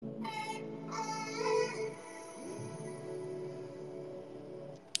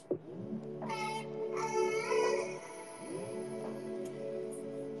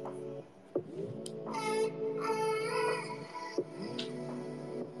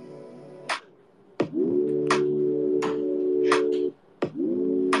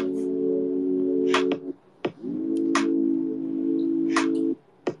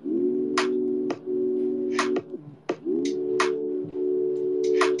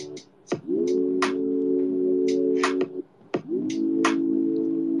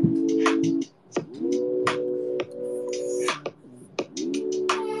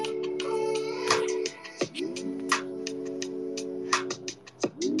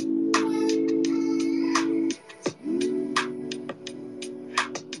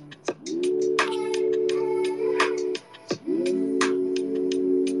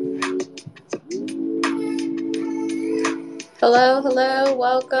Hello, hello,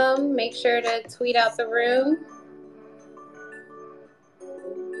 welcome. Make sure to tweet out the room.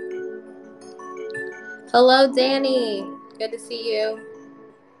 Hello, Danny. Good to see you.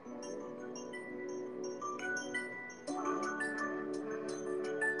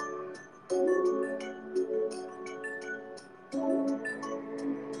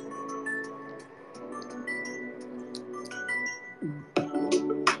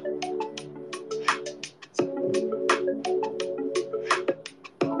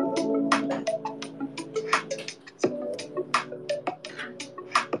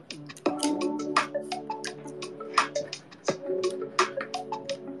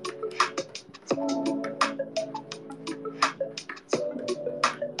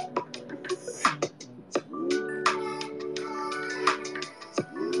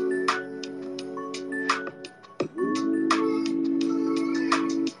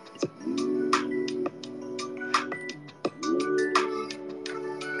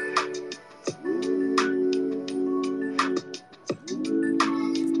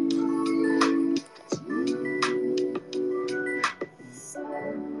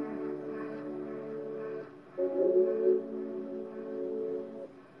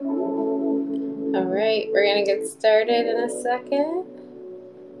 All right, we're going to get started in a second.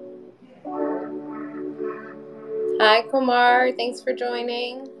 Hi, Kumar. Thanks for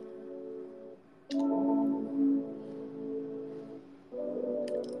joining.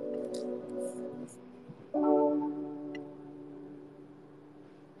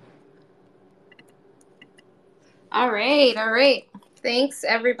 All right. Thanks,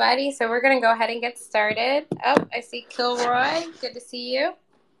 everybody. So we're going to go ahead and get started. Oh, I see Kilroy. Good to see you.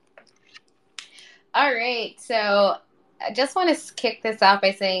 All right. So I just want to kick this off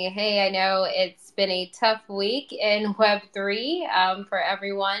by saying, hey, I know it's been a tough week in Web3 for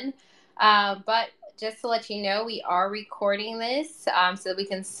everyone. But just to let you know, we are recording this so that we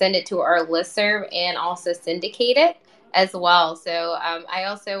can send it to our listserv and also syndicate it as well. So I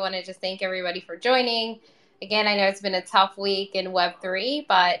also want to just thank everybody for joining. Again, I know it's been a tough week in Web3,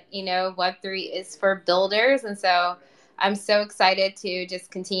 but, Web3 is for builders. And so I'm so excited to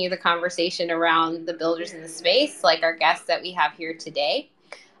just continue the conversation around the builders in the space, like our guests that we have here today.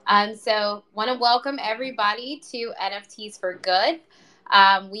 So want to welcome everybody to NFTs for Good.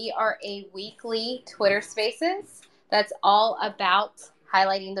 We are a weekly Twitter Spaces that's all about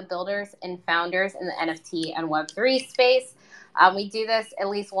highlighting the builders and founders in the NFT and Web3 space. We do this at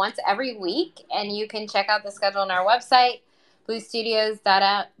least once every week, and you can check out the schedule on our website,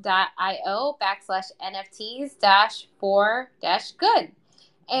 bluestudios.io/NFTs-for-good.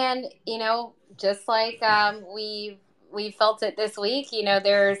 And, just like we felt it this week,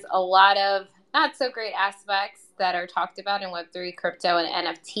 there's a lot of not so great aspects that are talked about in Web3, crypto, and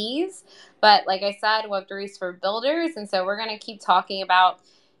NFTs. But like I said, Web3 is for builders. And so we're going to keep talking about,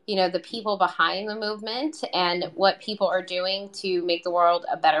 the people behind the movement and what people are doing to make the world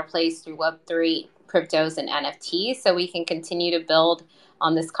a better place through Web3, cryptos, and NFTs so we can continue to build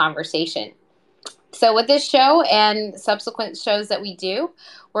on this conversation. So with this show and subsequent shows that we do,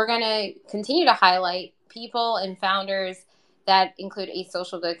 we're going to continue to highlight people and founders that include a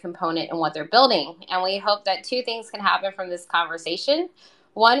social good component in what they're building. And we hope that two things can happen from this conversation.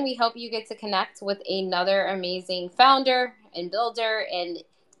 One, we hope you get to connect with another amazing founder and builder and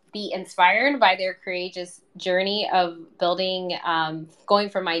be inspired by their courageous journey of building, going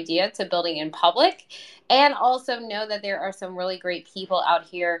from idea to building in public. And also know that there are some really great people out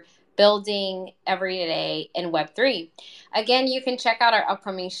here building every day in Web3. Again, you can check out our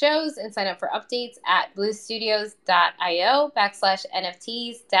upcoming shows and sign up for updates at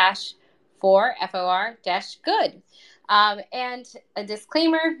bluestudios.io/NFTs-for-good. And a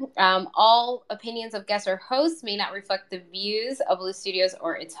disclaimer, all opinions of guests or hosts may not reflect the views of Blue Studios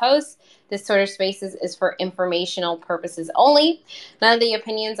or its hosts. This sort of spaces is for informational purposes only. None of the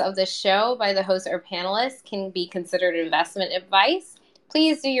opinions of the show by the hosts or panelists can be considered investment advice.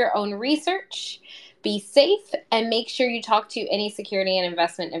 Please do your own research, be safe, and make sure you talk to any security and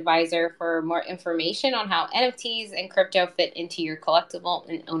investment advisor for more information on how NFTs and crypto fit into your collectible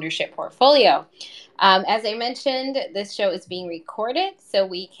and ownership portfolio. As I mentioned, this show is being recorded so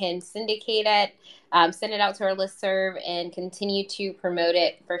we can syndicate it, send it out to our listserv, and continue to promote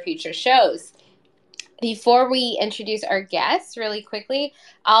it for future shows. Before we introduce our guests really quickly,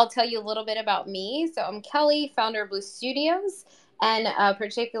 I'll tell you a little bit about me. So I'm Kelly, founder of Blue Studios. And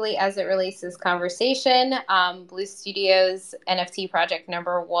particularly as it relates to this conversation, Blue Studios NFT project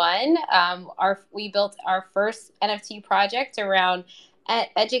number one, we built our first NFT project around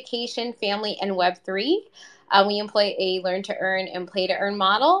education, family, and Web3. We employ a learn to earn and play to earn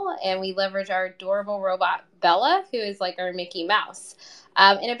model, and we leverage our adorable robot Bella, who is like our Mickey Mouse.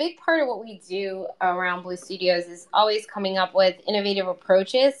 And a big part of what we do around Blue Studios is always coming up with innovative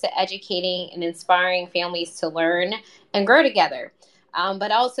approaches to educating and inspiring families to learn and grow together,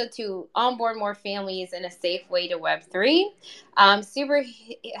 but also to onboard more families in a safe way to Web3. Super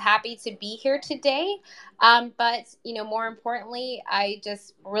happy to be here today. But, more importantly, I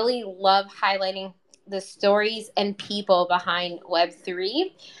just really love highlighting the stories and people behind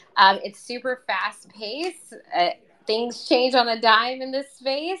Web3. It's super fast paced. Things change on a dime in this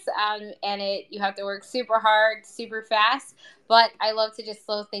space, and you have to work super hard, super fast. But I love to just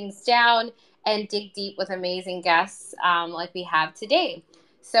slow things down and dig deep with amazing guests like we have today.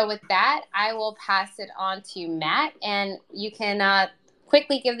 So with that, I will pass it on to Matt, and you can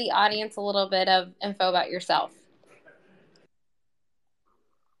quickly give the audience a little bit of info about yourself.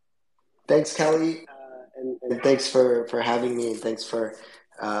 Thanks, Kelly, and thanks for having me, and thanks for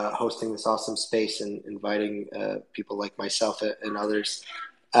hosting this awesome space and inviting people like myself and others.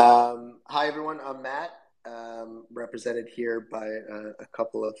 Hi, everyone. I'm Matt, represented here by a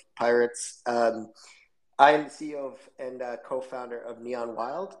couple of pirates. I am the CEO and co-founder of Neon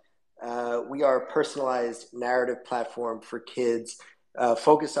Wild. We are a personalized narrative platform for kids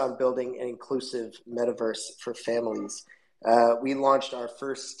focused on building an inclusive metaverse for families. We launched our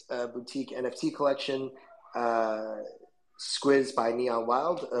first boutique NFT collection, Squiz by Neon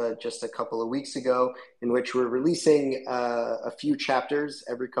Wild, just a couple of weeks ago, in which we're releasing a few chapters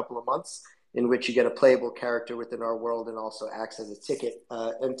every couple of months, in which you get a playable character within our world and also acts as a ticket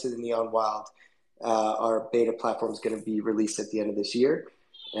into the Neon Wild. Our beta platform is going to be released at the end of this year,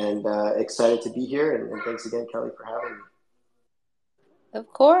 and excited to be here. And thanks again, Kelly, for having me. Of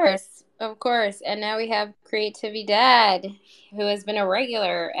course, of course. And now we have creativiDAD, who has been a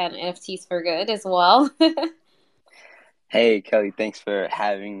regular at NFTs for Good as well. Hey, Kelly, thanks for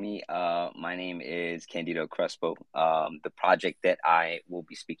having me. My name is Candido Crespo. The project that I will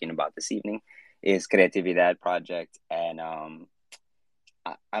be speaking about this evening is creativiDAD project, and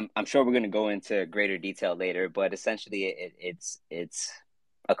I'm sure we're going to go into greater detail later. But essentially, it's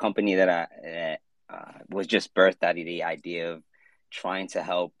a company that was just birthed out of the idea of trying to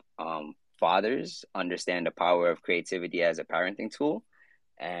help fathers understand the power of creativity as a parenting tool,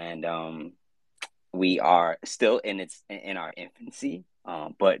 and we are still in our infancy,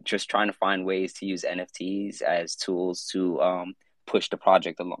 but just trying to find ways to use NFTs as tools to push the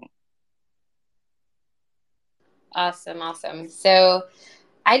project along. Awesome. So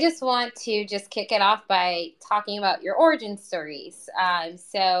I just want to just kick it off by talking about your origin stories.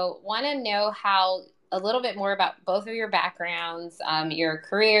 So want to know a little bit more about both of your backgrounds, your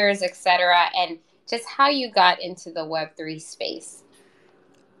careers, etc., and just how you got into the Web3 space.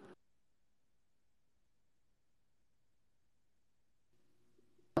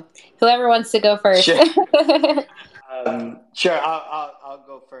 Whoever wants to go first. Sure. Sure. I'll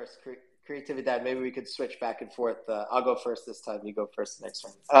go first. creativiDAD. Maybe we could switch back and forth. I'll go first this time. You go first the next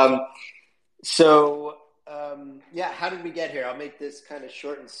time. How did we get here? I'll make this kind of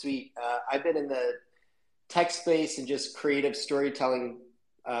short and sweet. I've been in the tech space and just creative storytelling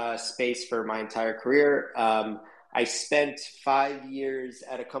space for my entire career. I spent 5 years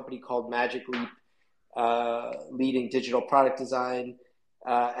at a company called Magic Leap, leading digital product design,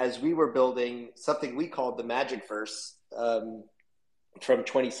 as we were building something we called the Magicverse, from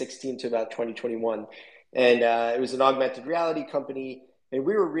 2016 to about 2021. And it was an augmented reality company, and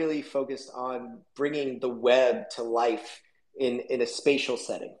we were really focused on bringing the web to life in a spatial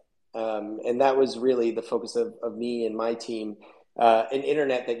setting. And that was really the focus of me and my team, an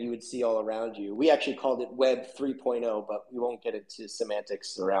internet that you would see all around you. We actually called it Web 3.0, but we won't get into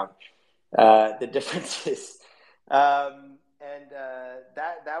semantics around the differences. That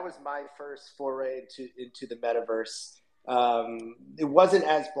was my first foray into the metaverse. It wasn't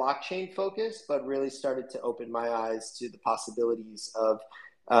as blockchain focused, but really started to open my eyes to the possibilities of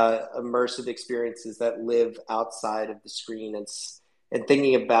immersive experiences that live outside of the screen, and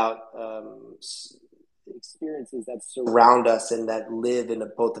thinking about experiences that surround us and that live in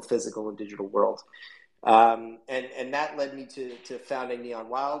both the physical and digital world. And that led me to founding Neon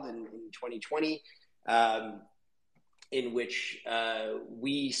Wild in 2020, in which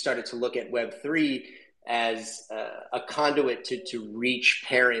we started to look at Web3 as a conduit to reach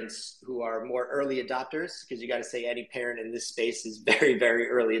parents who are more early adopters, because you got to say any parent in this space is very, very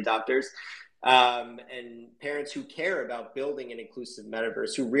early adopters, and parents who care about building an inclusive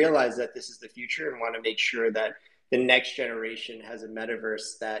metaverse, who realize that this is the future and want to make sure that the next generation has a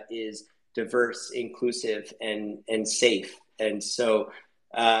metaverse that is diverse, inclusive, and safe. And so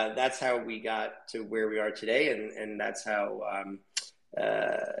that's how we got to where we are today, and that's how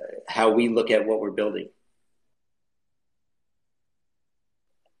we look at what we're building.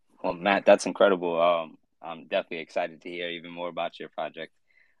 Well, Matt, that's incredible. I'm definitely excited to hear even more about your project.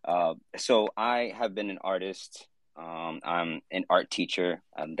 So I have been an artist. I'm an art teacher.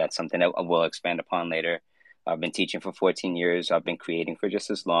 That's something that I will expand upon later. I've been teaching for 14 years. I've been creating for just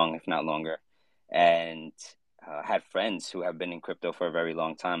as long, if not longer, and had friends who have been in crypto for a very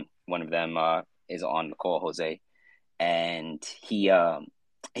long time. One of them is on the call, Jose, and he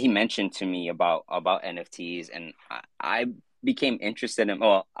mentioned to me about NFTs, and I became interested in.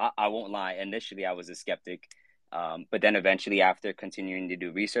 Well, I won't lie. Initially, I was a skeptic, but then eventually, after continuing to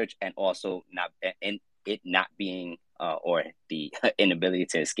do research and also not in it not being or the inability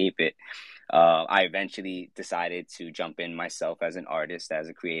to escape it, I eventually decided to jump in myself as an artist, as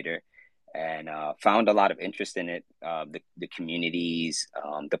a creator, and found a lot of interest in it, the communities,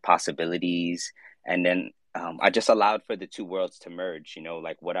 the possibilities, and then I just allowed for the two worlds to merge,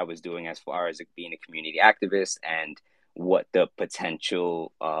 like what I was doing as far as being a community activist and what the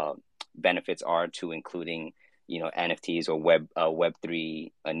potential benefits are to including, NFTs or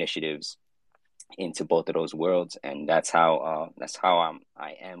Web3 initiatives into both of those worlds. And that's how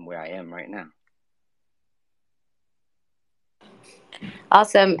I am where I am right now.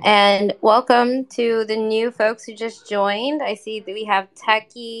 Awesome. And welcome to the new folks who just joined. I see that we have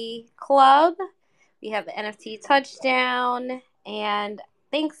Techie Club. We have the NFT Touchdown. And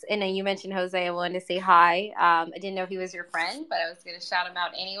thanks. And you mentioned Jose. I wanted to say hi. I didn't know he was your friend, but I was going to shout him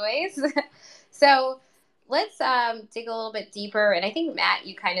out anyways. So let's dig a little bit deeper. And I think, Matt,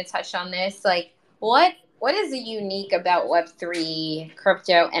 you kind of touched on this. Like, what is unique about Web3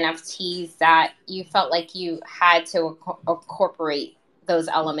 crypto NFTs that you felt like you had to incorporate those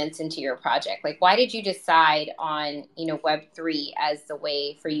elements into your project? Like, why did you decide on, Web3 as the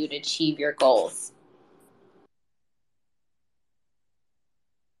way for you to achieve your goals?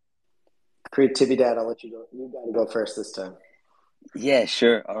 creativiDAD, I'll let you go. You got to go first this time. Yeah,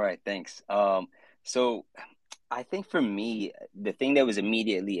 sure. All right, thanks. So I think for me, the thing that was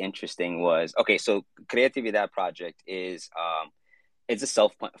immediately interesting was, okay, so creativiDAD project is it's a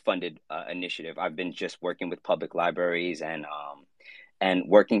self-funded initiative. I've been just working with public libraries and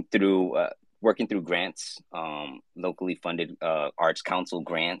working through grants, locally funded arts council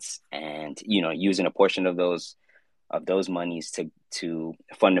grants, and using a portion of those monies to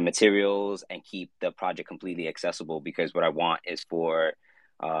fund the materials and keep the project completely accessible. Because what I want is for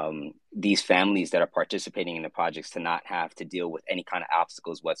these families that are participating in the projects to not have to deal with any kind of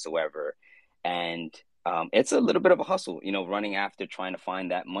obstacles whatsoever. And it's a little bit of a hustle, running after trying to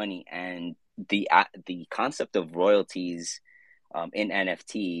find that money. And the concept of royalties in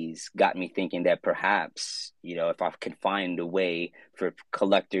NFTs got me thinking that perhaps, if I could find a way for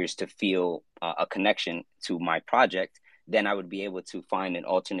collectors to feel a connection to my project, then I would be able to find an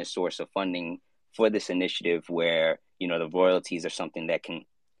alternate source of funding for this initiative where, the royalties are something that can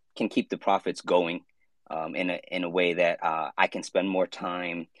keep the profits going in a way that I can spend more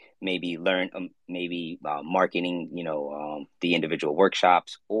time, maybe learn, maybe marketing, the individual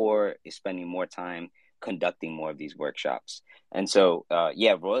workshops, or spending more time conducting more of these workshops. And so,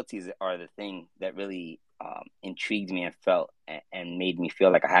 royalties are the thing that really intrigued me and felt and made me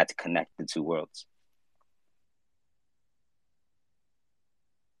feel like I had to connect the two worlds.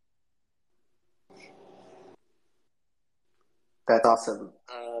 That's awesome.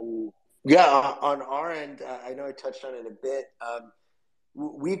 Yeah, on our end, I know I touched on it a bit.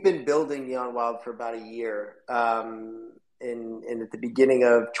 We've been building Neon Wild for about a year. And at the beginning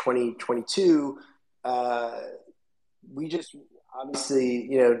of 2022, we just obviously,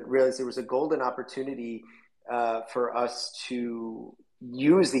 realized there was a golden opportunity for us to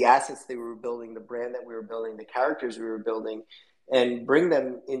use the assets that we were building, the brand that we were building, the characters we were building, and bring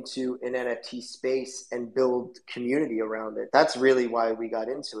them into an NFT space and build community around it. That's really why we got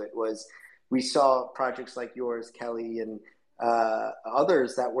into it. Was we saw projects like yours, Kelly, and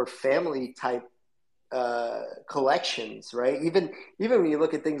others that were family type collections, right? Even when you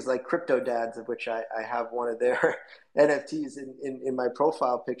look at things like creativiDADs, of which I have one of their NFTs in my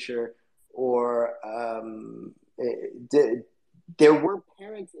profile picture, or there were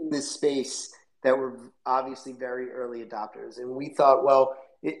parents in this space that were obviously very early adopters, and we thought, well,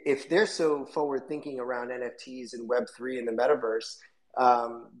 if they're so forward thinking around NFTs and Web3 and the metaverse,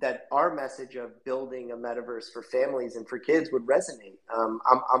 that our message of building a metaverse for families and for kids would resonate.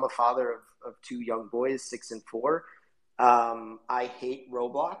 I'm a father of two young boys, 6 and 4. I hate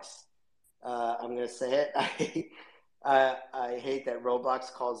Roblox. I'm going to say it. I hate that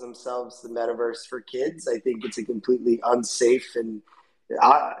Roblox calls themselves the metaverse for kids. I think it's a completely unsafe and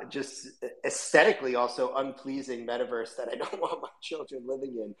just aesthetically also unpleasing metaverse that I don't want my children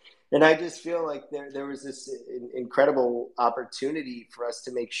living in. And I just feel like there was this incredible opportunity for us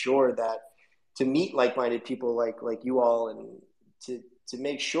to make sure that to meet like-minded people like you all, and to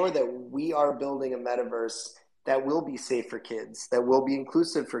make sure that we are building a metaverse that will be safe for kids, that will be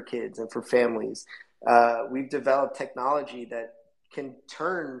inclusive for kids and for families. We've developed technology that can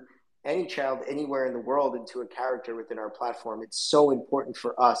turn any child anywhere in the world into a character within our platform. It's so important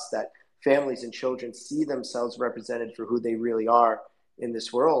for us that families and children see themselves represented for who they really are in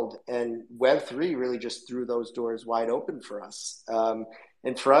this world. And Web3 really just threw those doors wide open for us.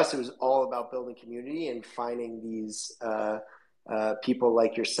 And for us, it was all about building community and finding these people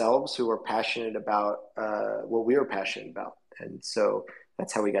like yourselves who are passionate about what we were passionate about. And so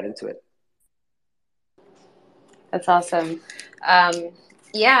that's how we got into it. That's awesome. Um,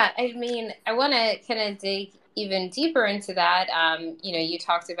 yeah, I mean, I want to kind of dig even deeper into that. You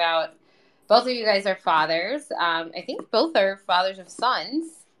talked about both of you guys are fathers. I think both are fathers of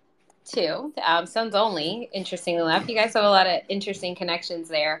sons too. Sons only, interestingly enough. You guys have a lot of interesting connections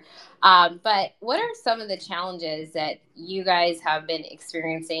there. But what are some of the challenges that you guys have been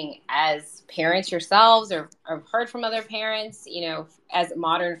experiencing as parents yourselves, or have heard from other parents, as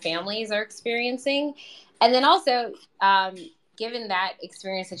modern families are experiencing? And then also, given that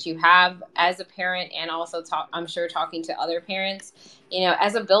experience that you have as a parent, and also I'm sure talking to other parents,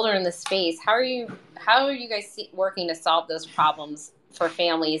 as a builder in the space, how are you guys working to solve those problems for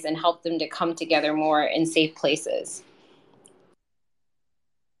families and help them to come together more in safe places?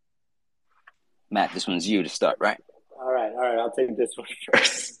 Matt, this one's you to start, right? All right. I'll take this one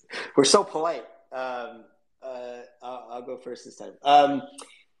first. We're so polite. I'll go first this time.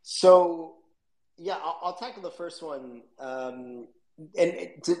 So, yeah, I'll tackle the first one.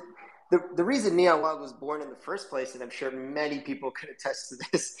 The reason Neon Wild was born in the first place, and I'm sure many people could attest to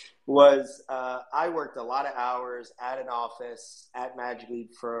this, was I worked a lot of hours at an office at Magic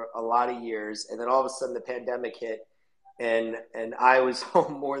Leap for a lot of years, and then all of a sudden the pandemic hit, and I was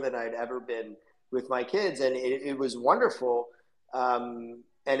home more than I'd ever been with my kids, and it was wonderful. And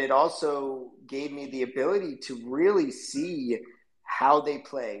it also gave me the ability to really see how they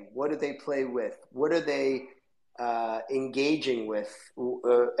play. What do they play with? What are they engaging with?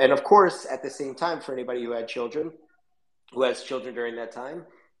 And of course, at the same time, for anybody who has children during that time,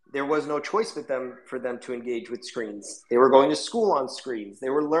 there was no choice for them to engage with screens. They were going to school on screens. They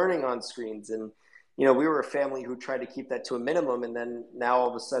were learning on screens. And we were a family who tried to keep that to a minimum, and then now all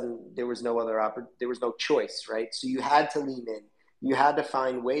of a sudden there was no choice, right? So you had to lean in. You had to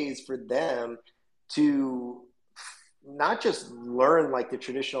find ways for them to not just learn like the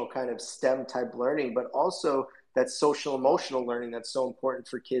traditional kind of STEM type learning, but also that social emotional learning that's so important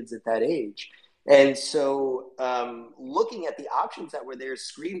for kids at that age. And so looking at the options that were there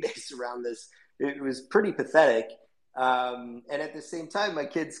screen based around this, it was pretty pathetic. And at the same time, my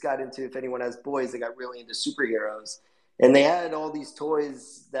kids got into, if anyone has boys, they got really into superheroes. And they had all these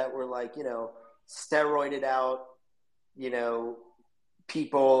toys that were like, steroided out,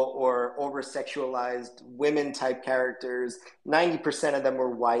 people or over sexualized women type characters. 90% of them were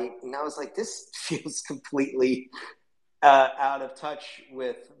white. And I was like, this feels completely out of touch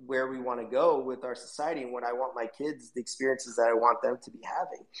with where we want to go with our society and what I want my kids, the experiences that I want them to be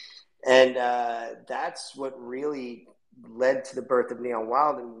having. And that's what really led to the birth of Neon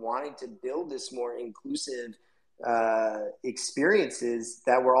Wild and wanting to build this more inclusive experiences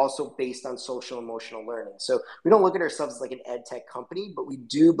that were also based on social emotional learning. So we don't look at ourselves as like an ed tech company, but we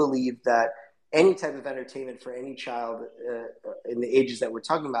do believe that any type of entertainment for any child in the ages that we're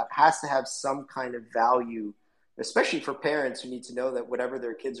talking about has to have some kind of value, especially for parents who need to know that whatever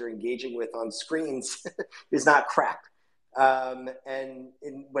their kids are engaging with on screens is not crap. When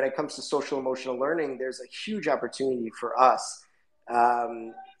it comes to social emotional learning, there's a huge opportunity for us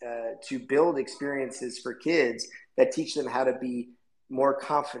to build experiences for kids that teach them how to be more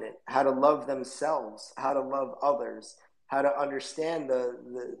confident, how to love themselves, how to love others, how to understand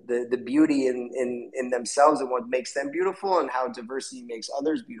the beauty in themselves and what makes them beautiful, and how diversity makes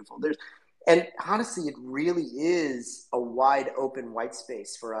others beautiful. And honestly, it really is a wide open white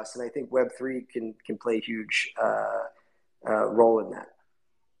space for us. And I think Web3 can play a huge role in that.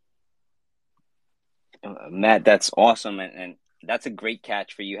 Matt, that's awesome, and that's a great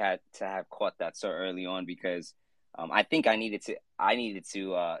catch for you had to have caught that so early on, because I think I needed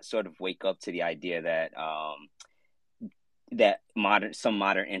to sort of wake up to the idea that that some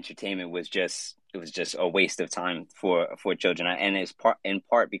modern entertainment was just a waste of time for children, and it's in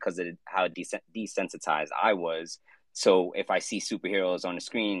part because of how desensitized I was So if I see superheroes on the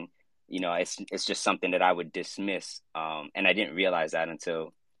screen, it's just something that I would dismiss. And I didn't realize that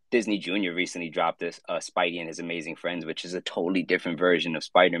until Disney Junior recently dropped this Spidey and His Amazing Friends, which is a totally different version of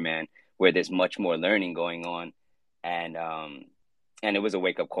Spider-Man, where there's much more learning going on. And it was a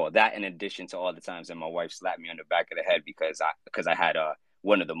wake-up call. That, in addition to all the times that my wife slapped me on the back of the head because I had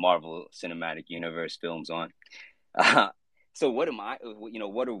one of the Marvel Cinematic Universe films on. So what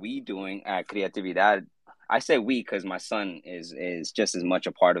are we doing at creativiDAD? I say we because my son is just as much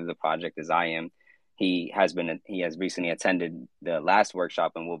a part of the project as I am. He has recently attended the last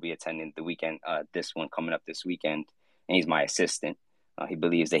workshop and will be attending the weekend, this one coming up this weekend. And he's my assistant. He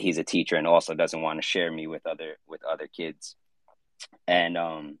believes that he's a teacher and also doesn't want to share me with other kids. And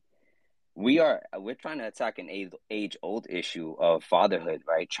we're trying to attack an age old issue of fatherhood,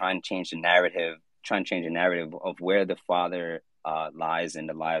 right? Trying to change the narrative of where the father lies in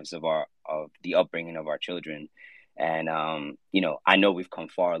the lives of the upbringing of our children. And I know we've come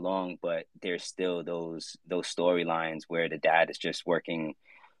far along, but there's still those storylines where the dad is just working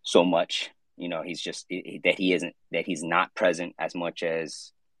so much. He's not present as much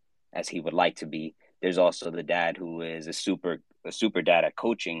as he would like to be. There's also the dad who is a super dad at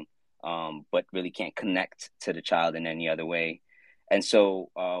coaching, but really can't connect to the child in any other way. And so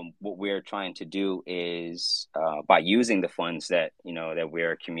what we're trying to do is by using the funds that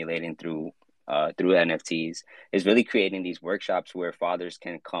we're accumulating through NFTs, is really creating these workshops where fathers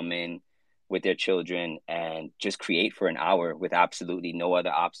can come in with their children and just create for an hour with absolutely no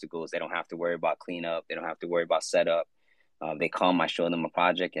other obstacles. They don't have to worry about cleanup. They don't have to worry about setup. They come, I show them a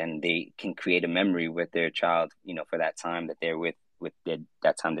project, and they can create a memory with their child, for that time that they're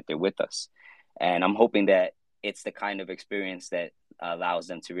that time that they're with us. And I'm hoping that it's the kind of experience that allows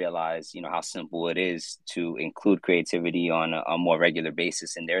them to realize, how simple it is to include creativity on a more regular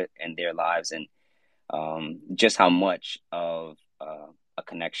basis in their lives, and just how much of a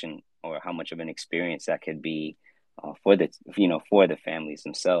connection or how much of an experience that could be for the families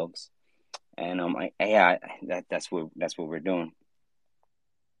themselves. And that's what we're doing.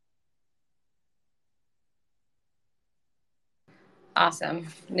 Awesome.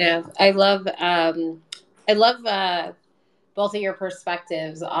 No, I love both of your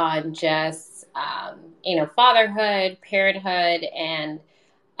perspectives on just fatherhood, parenthood, and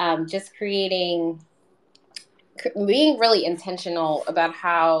just being really intentional about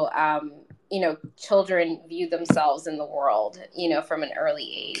how children view themselves in the world, from an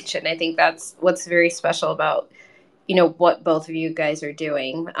early age. And I think that's what's very special about what both of you guys are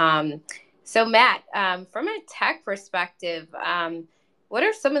doing. So Matt, from a tech perspective, what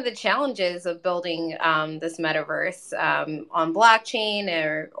are some of the challenges of building this metaverse on blockchain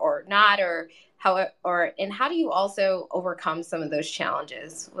or not, or how do you also overcome some of those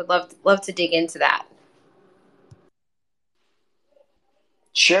challenges? Would love to dig into that.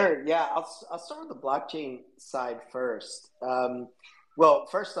 Sure. Yeah, I'll start with the blockchain side first. Well,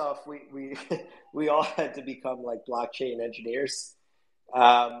 first off, we we all had to become like blockchain engineers.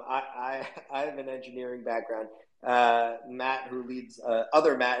 I have an engineering background. Matt, who leads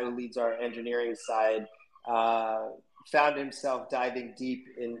our engineering side, uh, found himself diving deep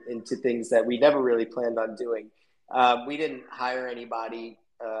into things that we never really planned on doing. We didn't hire anybody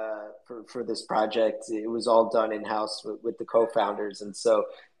for this project. It was all done in house with the co-founders, and so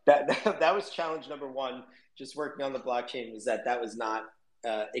that was challenge number one. Just working on the blockchain was that was not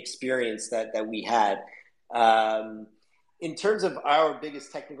experience that we had. Um, in terms of our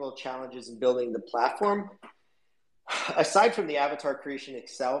biggest technical challenges in building the platform, aside from the avatar creation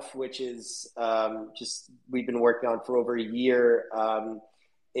itself, which is just we've been working on for over a year,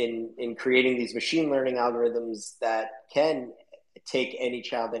 in creating these machine learning algorithms that can take any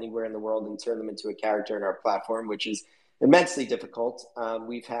child anywhere in the world and turn them into a character in our platform, which is immensely difficult.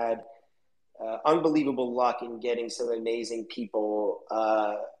 We've had unbelievable luck in getting some amazing people,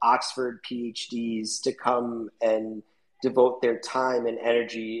 Oxford PhDs, to come and devote their time and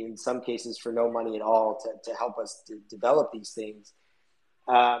energy, in some cases for no money at all, to help us to develop these things.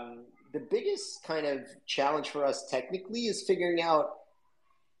 The biggest kind of challenge for us technically is figuring out,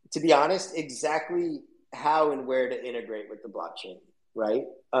 to be honest, exactly how and where to integrate with the blockchain, right?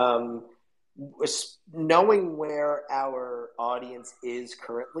 Knowing where our audience is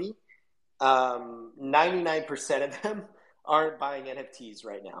currently, 99% of them aren't buying NFTs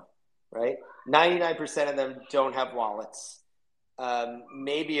right now, right? 99% of them don't have wallets.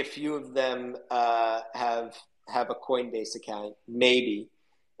 Maybe a few of them have a Coinbase account, maybe.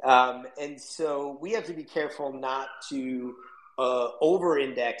 And so we have to be careful not to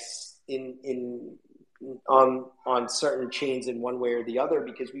over-index on certain chains in one way or the other,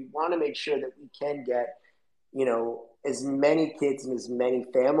 because we want to make sure that we can get as many kids and as many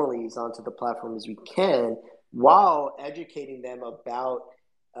families onto the platform as we can, while educating them about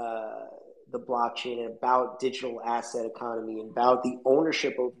uh, the blockchain and about digital asset economy and about the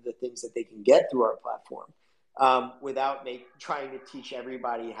ownership over the things that they can get through our platform, without trying to teach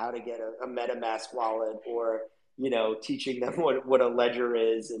everybody how to get a MetaMask wallet, or teaching them what a ledger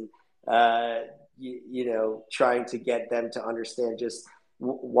is, and trying to get them to understand just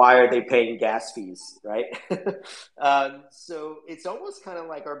why are they paying gas fees, right? So it's almost kind of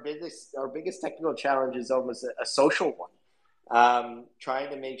like our biggest technical challenge is almost a social one, trying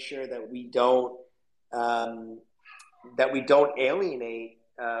to make sure um, that we don't alienate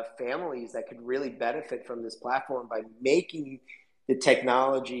families that could really benefit from this platform by making the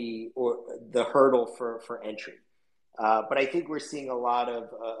technology or the hurdle for entry. But I think we're seeing a lot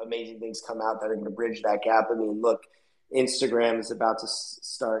of amazing things come out that are going to bridge that gap. I mean, look, Instagram is about to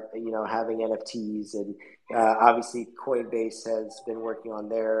start, having NFTs, and obviously Coinbase has been working on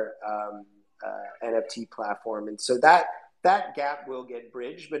their NFT platform, and so that gap will get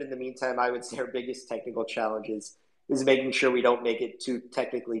bridged. But in the meantime, I would say our biggest technical challenge is making sure we don't make it too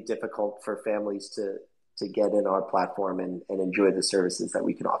technically difficult for families to get in our platform and enjoy the services that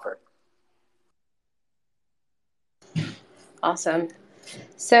we can offer. Awesome.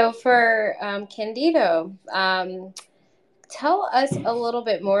 So for Candido, tell us a little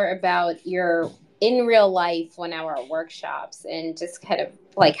bit more about your in real life 1 hour workshops, and just kind of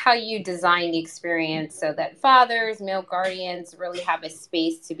like how you design the experience so that fathers, male guardians really have a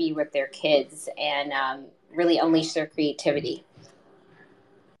space to be with their kids and really unleash their creativity.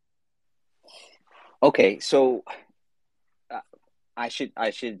 Okay, so I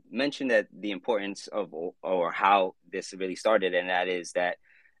should mention that the importance of, or how this really started, and that is that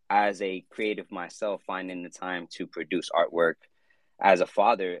as a creative myself, finding the time to produce artwork, as a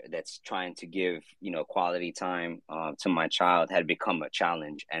father that's trying to give quality time to my child had become a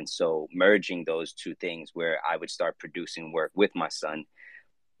challenge, and so merging those two things, where I would start producing work with my son,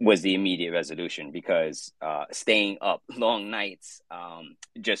 was the immediate resolution, because staying up long nights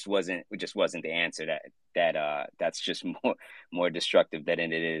just wasn't the answer. That's just more destructive than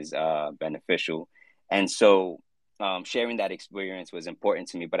it is beneficial. And so sharing that experience was important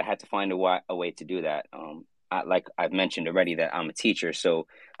to me, but I had to find a way to do that. Like I've mentioned already, that I'm a teacher, so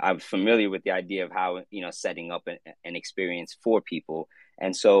I'm familiar with the idea of how setting up an experience for people.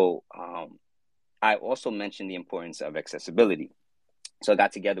 And so I also mentioned the importance of accessibility. So I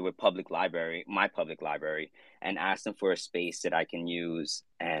got together with my public library, and asked them for a space that I can use.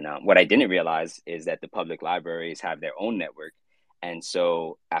 And what I didn't realize is that the public libraries have their own network. And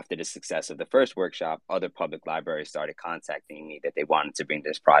so after the success of the first workshop, other public libraries started contacting me that they wanted to bring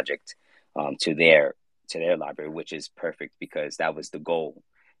this project to their library, which is perfect, because that was the goal,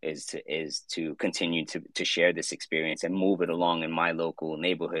 is to continue to share this experience and move it along in my local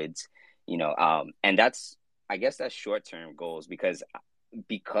neighborhoods. And I guess that's short-term goals, because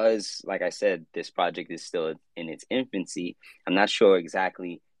like I said, this project is still in its infancy. I'm not sure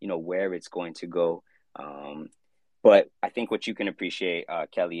exactly where it's going to go, but I think what you can appreciate,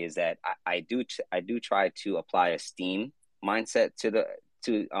 Kelly, is that I do try to apply a STEAM mindset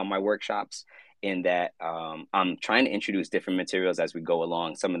to my workshops, in that I'm trying to introduce different materials as we go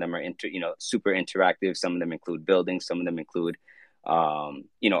along. Some of them are super interactive, some of them include buildings, some of them include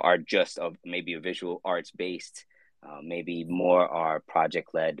are just of maybe a visual arts based. Maybe more are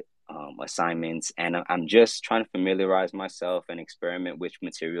project-led assignments, and I'm just trying to familiarize myself and experiment which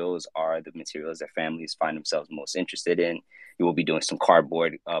materials are the materials that families find themselves most interested in. We will be doing some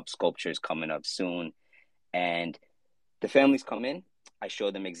cardboard sculptures coming up soon, and the families come in. I show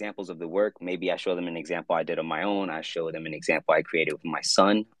them examples of the work. Maybe I show them an example I did on my own. I show them an example I created with my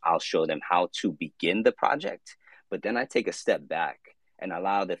son. I'll show them how to begin the project, but then I take a step back and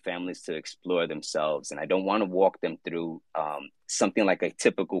allow the families to explore themselves. And I don't want to walk them through something like a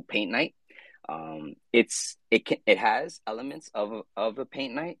typical paint night. It has elements of a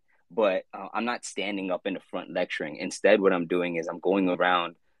paint night, but I'm not standing up in the front lecturing. Instead, what I'm doing is I'm going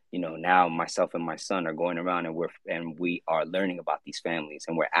around. Now myself and my son are going around, and we are learning about these families,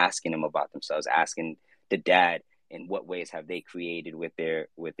 and we're asking them about themselves, asking the dad, in what ways have they created with their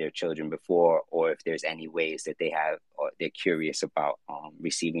children before, or if there's any ways that they have, or they're curious about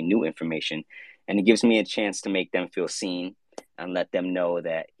receiving new information. And it gives me a chance to make them feel seen, and let them know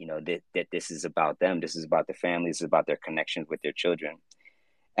that that this is about them, this is about the families, this is about their connections with their children.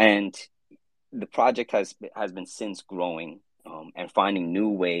 And the project has been since growing, and finding new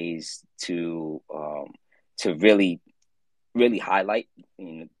ways to really highlight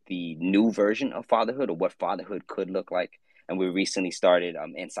the new version of fatherhood, or what fatherhood could look like. And we recently started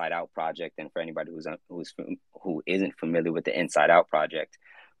Inside Out project. And for anybody who isn't familiar with the Inside Out project,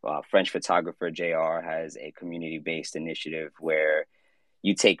 French photographer JR has a community-based initiative where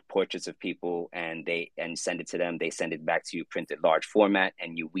you take portraits of people and send it to them. They send it back to you, printed large format,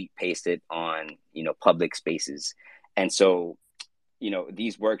 and you wheat paste it on, public spaces. And so,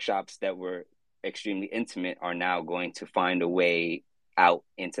 these workshops that were extremely intimate are now going to find a way out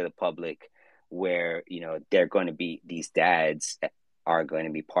into the public where, they're going to be, these dads are going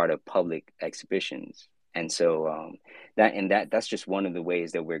to be part of public exhibitions. And so that's just one of the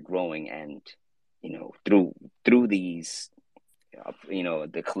ways that we're growing. And, through these,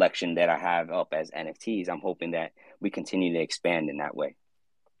 the collection that I have up as NFTs, I'm hoping that we continue to expand in that way.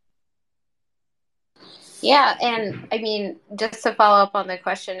 Yeah, and I mean, just to follow up on the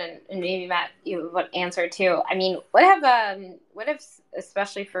question, and maybe Matt, you would answer too. I mean, what if,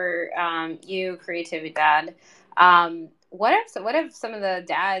 especially for you, creativiDAD, what have some of the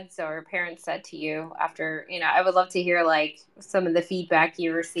dads or parents said to you after? I would love to hear like some of the feedback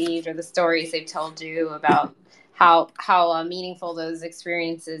you received or the stories they've told you about how meaningful those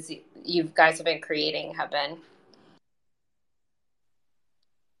experiences you guys have been creating have been.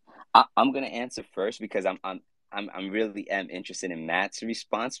 I'm going to answer first because I'm really am interested in Matt's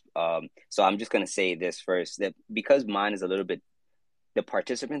response. So I'm just going to say this first, that because mine is a little bit, the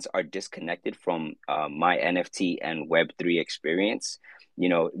participants are disconnected from my NFT and Web3 experience.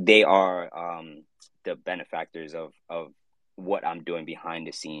 They are the benefactors of what I'm doing behind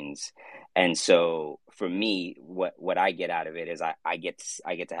the scenes. And so for me, what I get out of it is I get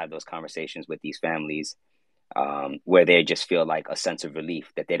to have those conversations with these families, where they just feel like a sense of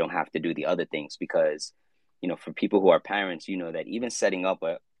relief that they don't have to do the other things. Because, for people who are parents, that even setting up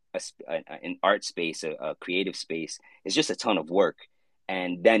an art space, a creative space, is just a ton of work.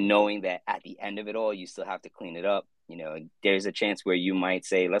 And then knowing that at the end of it all, you still have to clean it up. There's a chance where you might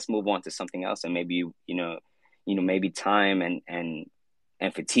say, let's move on to something else. And maybe, maybe time and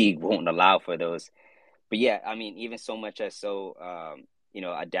fatigue won't allow for those. But yeah, I mean, even so much as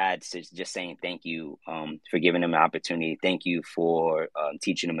a dad just saying thank you for giving them an opportunity. Thank you for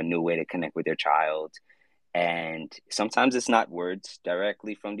teaching them a new way to connect with their child. And sometimes it's not words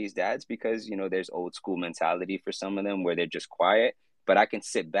directly from these dads because, there's old school mentality for some of them where they're just quiet. But I can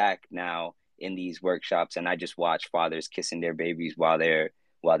sit back now in these workshops and I just watch fathers kissing their babies while they're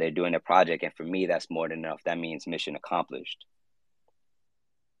doing a project. And for me, that's more than enough. That means mission accomplished.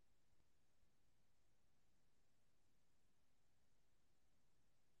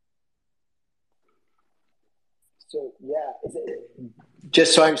 So yeah,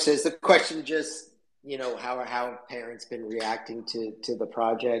 just so I'm saying, is the question just how parents been reacting to the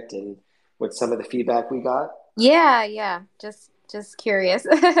project and what some of the feedback we got? Yeah, just curious.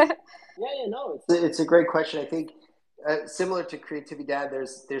 Yeah, no, it's a great question. I think similar to creativiDAD,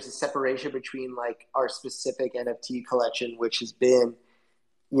 there's a separation between like our specific NFT collection, which has been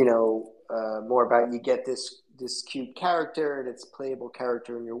more about you get this cute character and it's a playable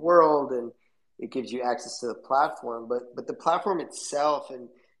character in your world and it gives you access to the platform. But the platform itself, and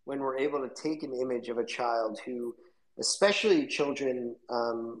when we're able to take an image of a child who, especially children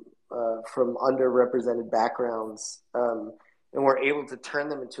from underrepresented backgrounds, and we're able to turn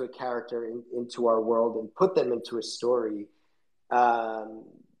them into a character into our world and put them into a story.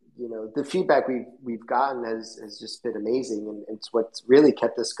 The feedback we've gotten has just been amazing, and it's what's really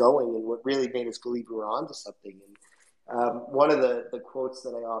kept us going and what really made us believe we were onto something. And one of the quotes that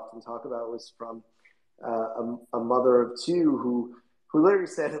I often talk about was from a mother of two who literally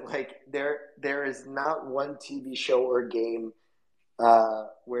said, like, there is not one TV show or game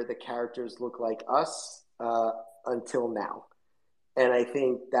where the characters look like us until now. And I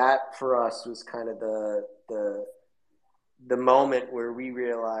think that for us was kind of the moment where we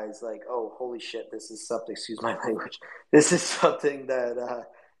realized, like, oh, holy shit, this is something. Excuse my language. This is something that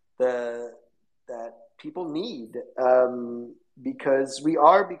that people need, because we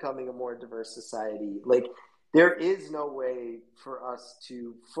are becoming a more diverse society. Like, there is no way for us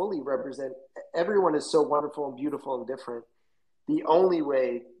to fully represent. Everyone is so wonderful and beautiful and different. The only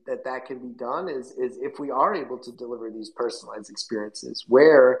way that can be done is if we are able to deliver these personalized experiences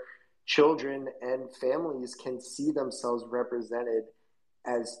where children and families can see themselves represented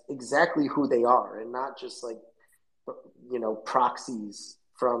as exactly who they are and not just like proxies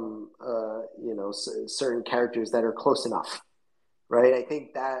from certain characters that are close enough, right? I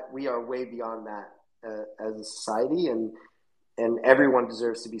think that we are way beyond that as a society, and everyone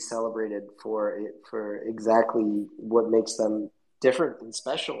deserves to be celebrated for exactly what makes them different and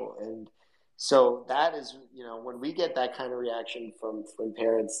special. And so that is, when we get that kind of reaction from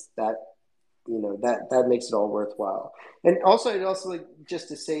parents, that that makes it all worthwhile. And also, I'd also like just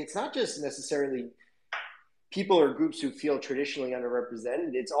to say, it's not just necessarily people or groups who feel traditionally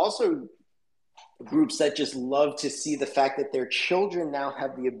underrepresented. It's also groups that just love to see the fact that their children now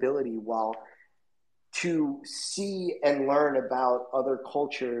have the ability, while to see and learn about other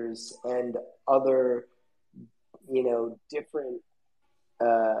cultures and other, different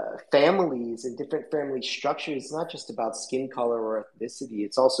families and different family structures. It's not just about skin color or ethnicity.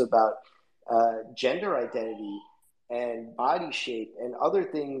 It's also about gender identity and body shape and other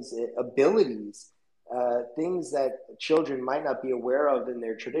things, abilities, things that children might not be aware of in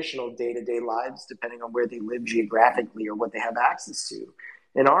their traditional day-to-day lives, depending on where they live geographically or what they have access to.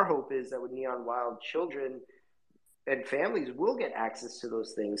 And our hope is that with Neon Wild, children and families will get access to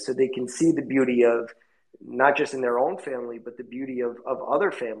those things so they can see the beauty of not just in their own family, but the beauty of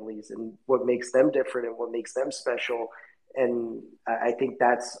other families and what makes them different and what makes them special. And I think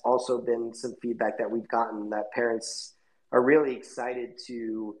that's also been some feedback that we've gotten, that parents are really excited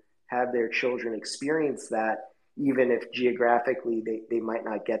to have their children experience that, even if geographically they might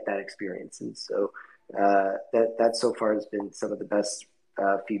not get that experience. And so that so far has been some of the best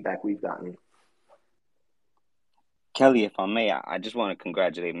feedback we've gotten. Kelly, if I may, I just want to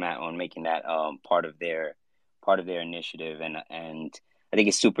congratulate Matt on making that part of their initiative, and I think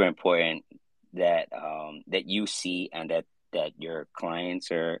it's super important that that you see and that your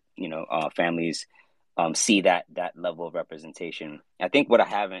clients or families see that level of representation. I think what I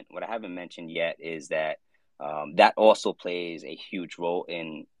haven't mentioned yet is that that also plays a huge role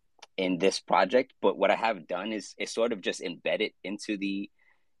in this project. But what I have done is sort of just embedded into the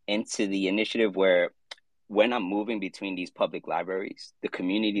initiative, where when I'm moving between these public libraries, the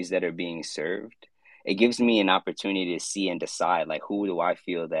communities that are being served, it gives me an opportunity to see and decide, like, who do I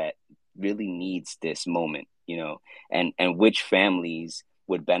feel that really needs this moment, and which families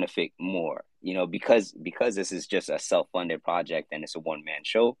would benefit more, because this is just a self-funded project and it's a one-man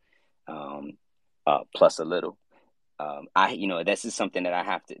show, um, plus a little. This is something that I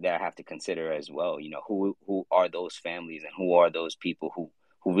have to consider as well. Who are those families and who are those people who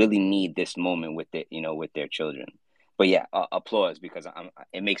really need this moment with with their children. But yeah, applause, because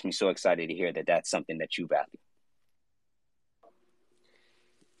it makes me so excited to hear that that's something that you value.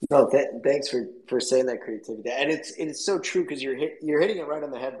 No, thanks for saying that, creativity, and it's so true, because you're hitting it right on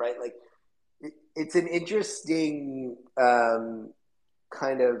the head, right? Like it's an interesting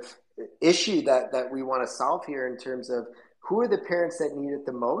kind of issue that we want to solve here, in terms of who are the parents that need it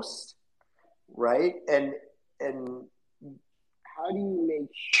the most, right? And how do you make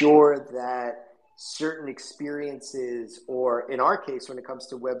sure that certain experiences, or in our case, when it comes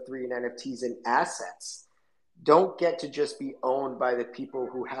to Web3 and NFTs and assets, don't get to just be owned by the people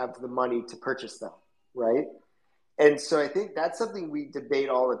who have the money to purchase them, right? And so I think that's something we debate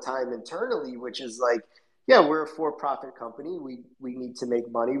all the time internally, which is like, yeah, we're a for-profit company. We need to make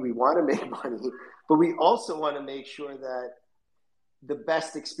money. We want to make money, but we also want to make sure that the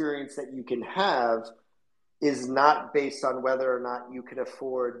best experience that you can have is not based on whether or not you can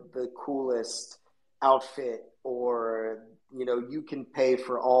afford the coolest outfit, or you can pay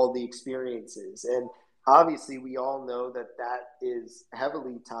for all the experiences. And obviously we all know that that is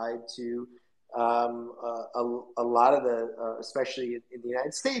heavily tied to a lot of the especially in the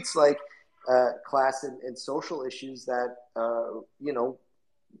United States, like class and social issues that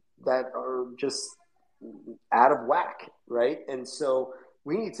that are just out of whack, right? And so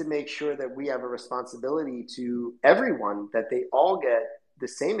we need to make sure that we have a responsibility to everyone, that they all get the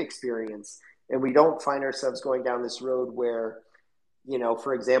same experience, and we don't find ourselves going down this road where,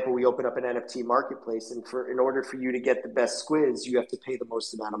 for example, we open up an NFT marketplace, and in order for you to get the best squiz, you have to pay the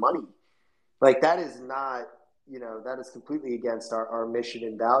most amount of money. Like, that is not, that is completely against our mission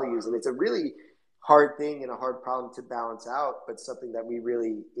and values, and it's a really hard thing and a hard problem to balance out, but something that we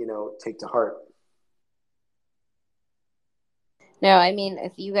really, take to heart. No, I mean,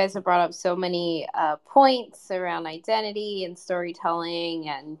 if you guys have brought up so many points around identity and storytelling,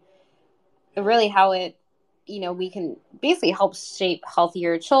 and really how it, we can basically help shape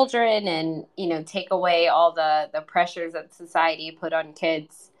healthier children, and, take away all the pressures that society puts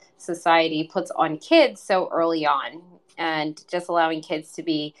on kids so early on, and just allowing kids to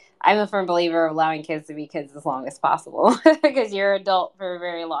be, I'm a firm believer of allowing kids to be kids as long as possible, because you're an adult for a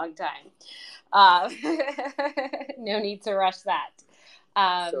very long time. Uh, no need to rush that.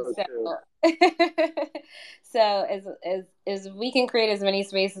 So so as we can create as many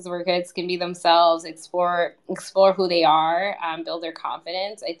spaces where kids can be themselves, explore who they are, build their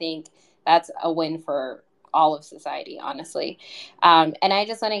confidence, I think that's a win for all of society, honestly. And I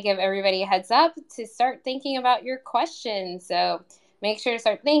just want to give everybody a heads up to start thinking about your questions. So make sure to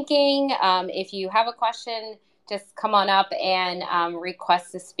start thinking. If you have a question, just come on up and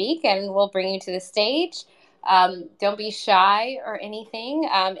request to speak, and we'll bring you to the stage. Don't be shy or anything.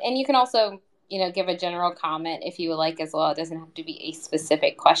 And you can also, give a general comment if you would like as well. It doesn't have to be a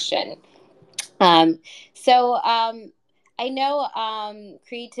specific question. Um, so I know,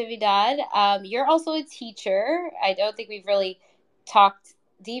 creativiDAD, you're also a teacher. I don't think we've really talked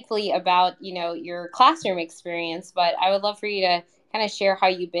deeply about, your classroom experience, but I would love for you to kind of share how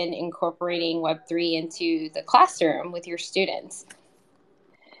you've been incorporating Web3 into the classroom with your students.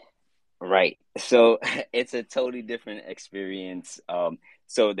 Right. So it's a totally different experience.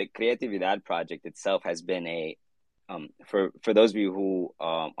 So the creativiDAD project itself has been for those of you who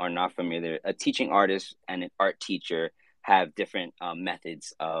are not familiar, a teaching artist and an art teacher have different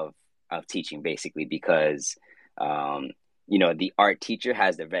methods of teaching, basically, because um, the art teacher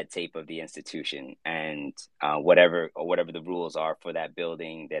has the red tape of the institution, and whatever the rules are for that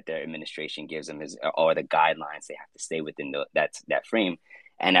building that their administration gives them is, or the guidelines they have to stay within that frame.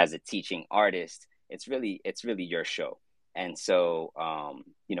 And as a teaching artist, it's really your show. And so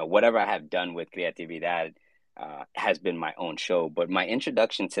whatever I have done with creativiDAD has been my own show. But my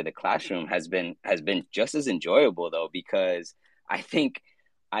introduction to the classroom has been just as enjoyable, though, because I think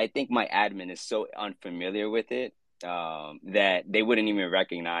I think my admin is so unfamiliar with it that they wouldn't even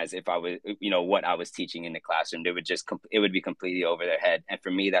recognize if I was, what I was teaching in the classroom. They would it would be completely over their head. And for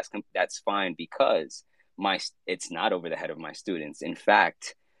me, that's fine, because it's not over the head of my students. In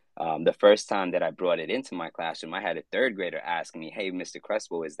fact, the first time that I brought it into my classroom, I had a third grader ask me, "Hey, Mr.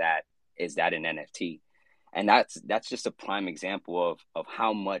 Crespo, is that an NFT?" And that's just a prime example of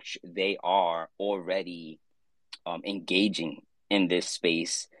how much they are already engaging in this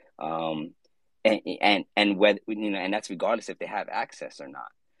space, um, and whether, and that's regardless if they have access or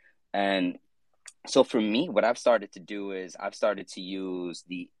not. And so for me, what I've started to do is I've started to use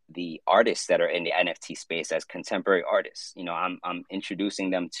the artists that are in the NFT space as contemporary artists. I'm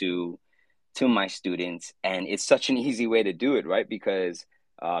introducing them to my students, and it's such an easy way to do it, right? Because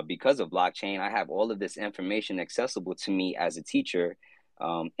of blockchain, I have all of this information accessible to me as a teacher,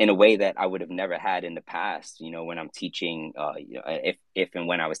 in a way that I would have never had in the past. When I'm teaching, if and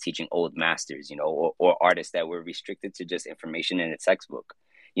when I was teaching old masters, or artists that were restricted to just information in a textbook.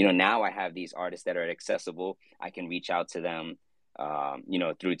 Now I have these artists that are accessible. I can reach out to them,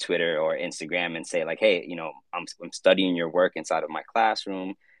 through Twitter or Instagram and say, like, "Hey, I'm studying your work inside of my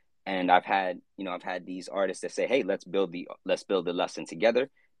classroom." And I've had these artists that say, "Hey, let's build the lesson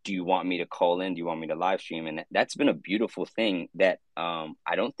together. Do you want me to call in? Do you want me to live stream?" And that's been a beautiful thing that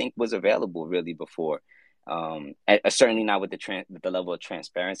I don't think was available really before. Certainly not with with the level of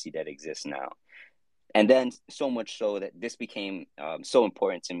transparency that exists now. And then so much so that this became so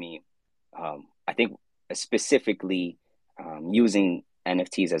important to me. I think specifically using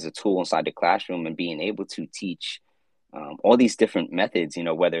NFTs as a tool inside the classroom and being able to teach all these different methods,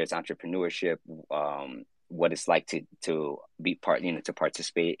 whether it's entrepreneurship, what it's like to be to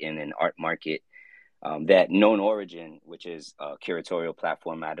participate in an art market. That Known Origin, which is a curatorial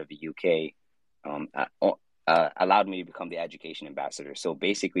platform out of the UK, allowed me to become the education ambassador. So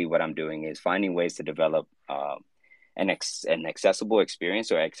basically, what I'm doing is finding ways to develop an accessible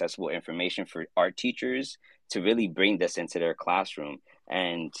experience or accessible information for art teachers to really bring this into their classroom.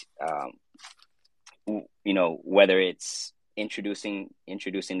 And whether it's introducing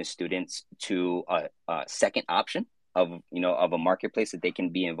the students to a second option of a marketplace that they can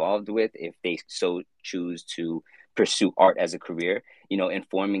be involved with if they so choose to pursue art as a career,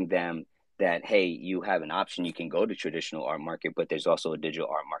 informing them that, hey, you have an option. You can go to traditional art market, but there's also a digital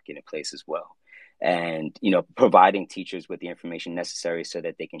art market in place as well. And providing teachers with the information necessary so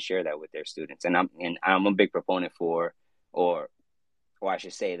that they can share that with their students. And I'm a big proponent for, or I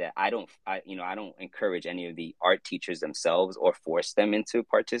should say that I don't encourage any of the art teachers themselves or force them into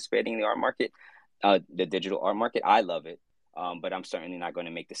participating in the art market, the digital art market. I love it, but I'm certainly not going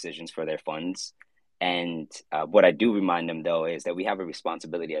to make decisions for their funds. And what I do remind them, though, is that we have a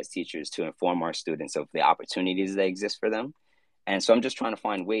responsibility as teachers to inform our students of the opportunities that exist for them. And so I'm just trying to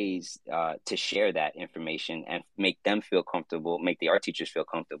find ways to share that information and make them feel comfortable, make the art teachers feel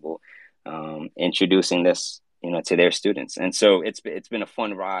comfortable, introducing this, to their students. And so it's been a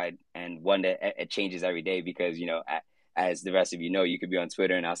fun ride, and one that it changes every day, because as the rest of you could be on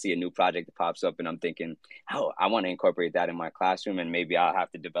Twitter and I'll see a new project that pops up and I'm thinking, oh, I want to incorporate that in my classroom, and maybe I'll have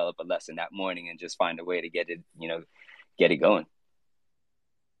to develop a lesson that morning and just find a way to get it going.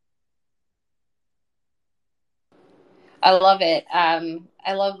 I love it.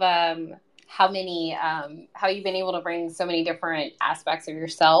 I love how you've been able to bring so many different aspects of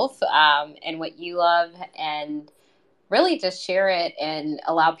yourself and what you love, and really just share it and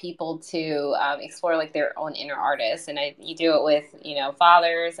allow people to explore like their own inner artists. And you do it with,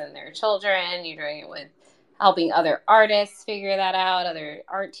 fathers and their children. You're doing it with helping other artists figure that out, other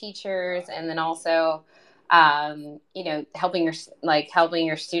art teachers, and then also, helping your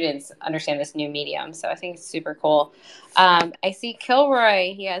students understand this new medium. So I think it's super cool. I see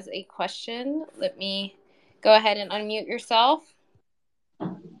Kilroy. He has a question. Let me go ahead and unmute yourself.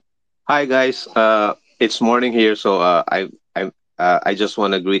 Hi guys, it's morning here, so I just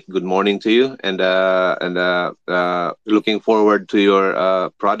want to greet good morning to you, and looking forward to your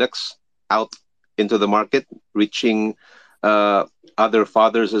products out into the market, reaching uh, other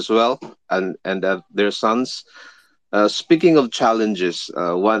fathers as well, and their sons. Speaking of challenges,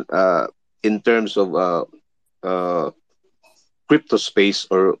 one in terms of crypto space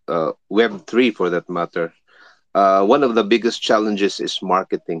or Web3 for that matter, one of the biggest challenges is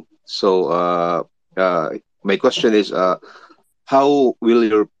marketing. So, my question is, how will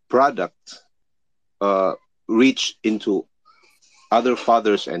your product uh, reach into other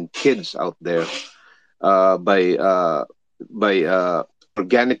fathers and kids out there by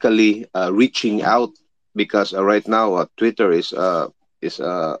organically reaching out? Because right now, Twitter is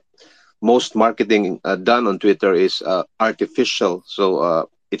most marketing done on Twitter is artificial. So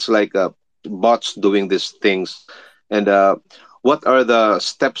it's like bots doing these things. And what are the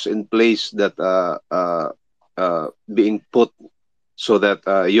steps in place that being put so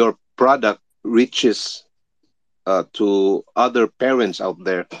that your product reaches to other parents out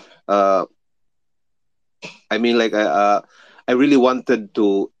there? Uh, I mean, like I really wanted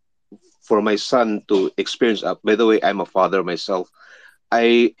to for my son to experience. By the way, I'm a father myself.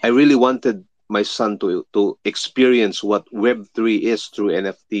 I really wanted my son to experience what Web3 is through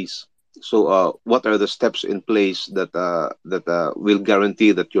NFTs. So, what are the steps in place that will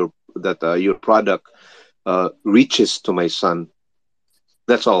guarantee that your product reaches to my son?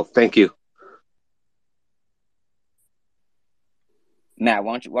 That's all. Thank you. Matt,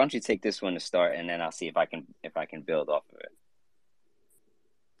 why don't you take this one to start, and then I'll see if I can build off of it.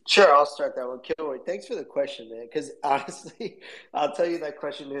 Sure, I'll start that one. Kilroy, thanks for the question, man. Because honestly, I'll tell you that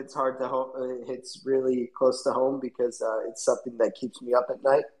question hits hard to home. It's really close to home because it's something that keeps me up at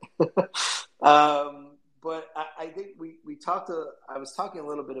night. But I think we talked. I was talking a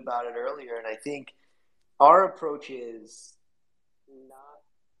little bit about it earlier, and I think our approach is not.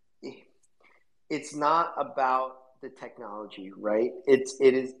 It's not about the technology, right?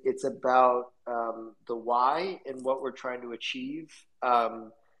 It's about the why and what we're trying to achieve.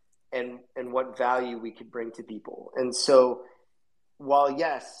 And what value we could bring to people. And so, while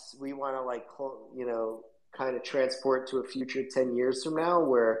yes, we want to kind of transport to a future 10 years from now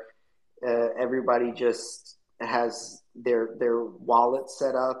where everybody just has their wallet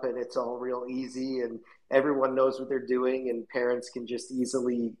set up and it's all real easy and everyone knows what they're doing and parents can just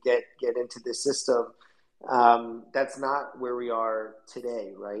easily get into the system. That's not where we are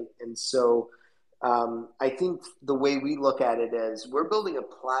today, right? And so I think the way we look at it is we're building a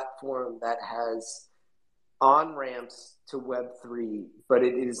platform that has on ramps to Web3, but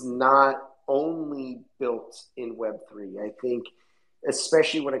it is not only built in Web3. I think,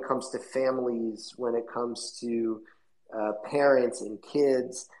 especially when it comes to families, when it comes to parents and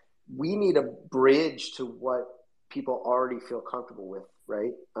kids, we need a bridge to what people already feel comfortable with,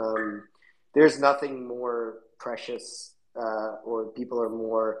 right? There's nothing more precious or people are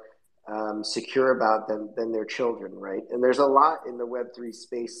more secure about them than their children, right? And there's a lot in the Web3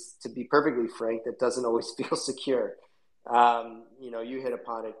 space, to be perfectly frank, that doesn't always feel secure. You hit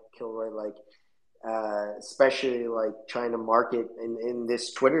upon it, Kilroy, like especially like trying to market in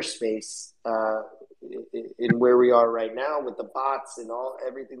this Twitter space, in where we are right now with the bots and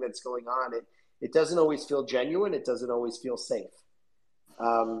everything that's going on. It doesn't always feel genuine. It doesn't always feel safe.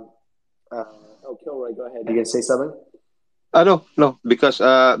 Kilroy, go ahead. You gonna say something? No, because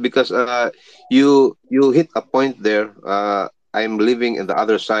you hit a point there. I'm living in the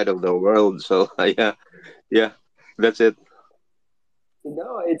other side of the world, so yeah, yeah, that's it.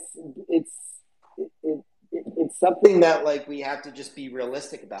 No, it's something that like we have to just be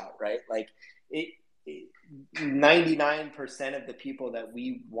realistic about, right? Like it 99% of the people that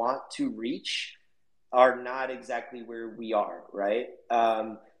we want to reach are not exactly where we are, right?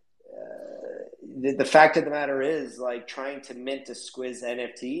 The fact of the matter is, like, trying to mint a Squiz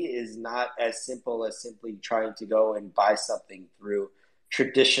NFT is not as simple as simply trying to go and buy something through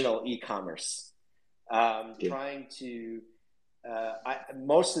traditional e-commerce. Trying to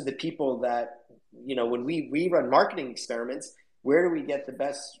most of the people that, when we run marketing experiments, where do we get the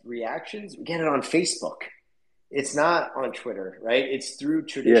best reactions? We get it on Facebook. It's not on Twitter, right? It's through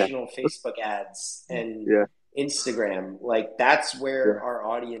Yeah, traditional Facebook ads. And yeah. Instagram. Like that's Yeah. where our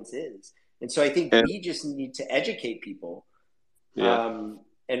audience is. And so I think And we just need to educate people, yeah.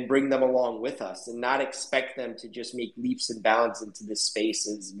 and bring them along with us and not expect them to just make leaps and bounds into this space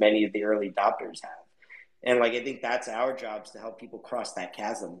as many of the early adopters have. And like, I think that's our jobs to help people cross that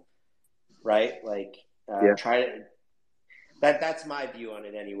chasm, right? Like, Yeah. try to, that's my view on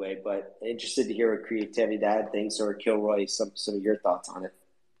it anyway, but interested to hear what creativiDAD thinks, or Kilroy, some of your thoughts on it.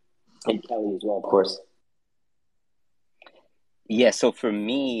 And Kelly as well, of course. Yeah, so for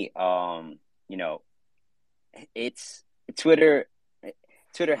me, you know, it's Twitter.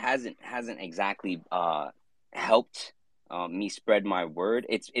 Twitter hasn't exactly helped me spread my word.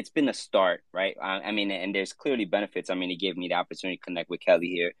 It's been a start, right? I mean, and there's clearly benefits. I mean, it gave me the opportunity to connect with Kelly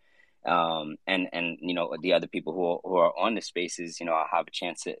here, and you know the other people who are on the spaces. You know, I'll have a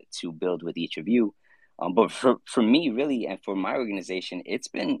chance to build with each of you. But for me, really, and for my organization, it's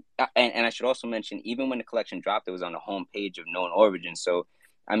been, and I should also mention, even when the collection dropped, it was on the homepage of Known Origin. So,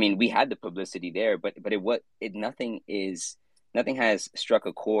 I mean, we had the publicity there, but nothing has struck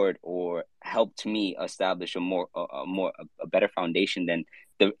a chord or helped me establish a better foundation than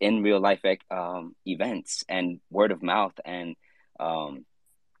the in real life events and word of mouth. Um,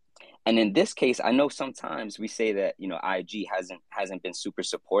 and in this case, I know sometimes we say that, you know, IG hasn't been super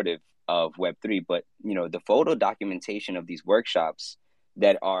supportive of Web3, but you know, the photo documentation of these workshops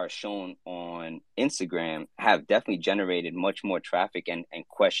that are shown on Instagram have definitely generated much more traffic and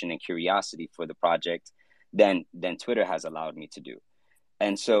question and curiosity for the project than Twitter has allowed me to do.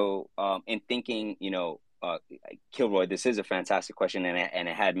 And so, in thinking, you know, Kilroy, this is a fantastic question, and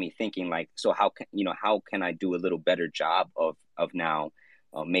it had me thinking, like, so how can I do a little better job of now,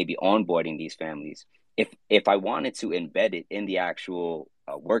 maybe onboarding these families? If I wanted to embed it in the actual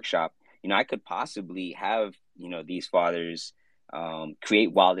workshop, you know, I could possibly have, you know, these fathers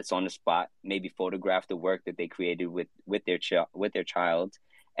create while it's on the spot, maybe photograph the work that they created with their child,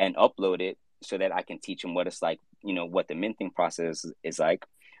 and upload it so that I can teach them what it's like, you know, what the minting process is like.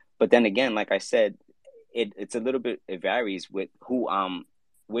 But then again, like I said, it's a little bit, it varies with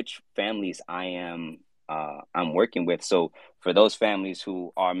which families I'm working with. So for those families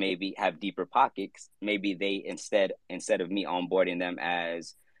who are maybe have deeper pockets, maybe they instead of me onboarding them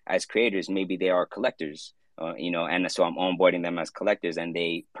as creators, maybe they are collectors, you know, and so I'm onboarding them as collectors, and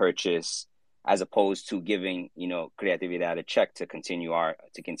they purchase, as opposed to giving, you know, creativiDAD a check to continue our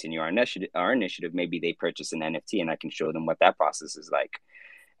initiative. Maybe they purchase an NFT, and I can show them what that process is like.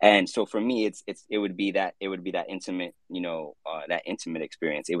 And so for me, it would be that intimate, you know, that intimate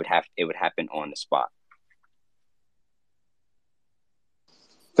experience. It would happen on the spot.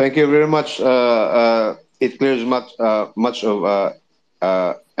 Thank you very much. It clears much of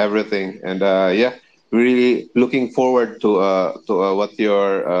everything, and yeah, really looking forward to what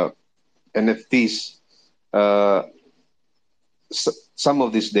your NFTs uh, some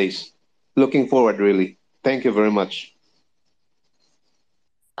of these days. Looking forward, really. Thank you very much.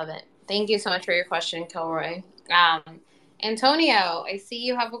 Love it. Thank you so much for your question, Kilroy. Antonio, I see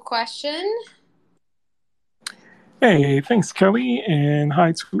you have a question. Hey, thanks, Kelly, and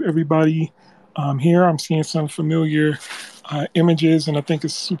hi to everybody here. I'm seeing some familiar images, and I think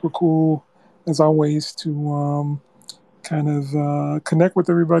it's super cool, as always, to kind of connect with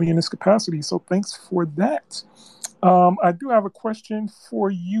everybody in this capacity. So thanks for that. I do have a question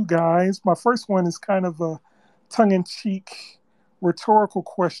for you guys. My first one is kind of a tongue-in-cheek rhetorical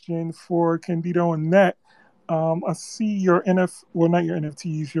question for Candido and Matt. I see your not your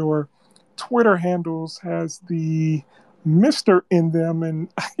NFTs, your Twitter handles has the Mister in them, and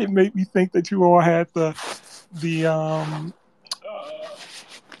it made me think that you all had the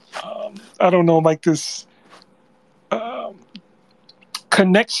I don't know, like this um,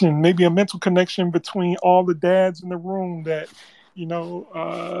 connection, maybe a mental connection between all the dads in the room. That, you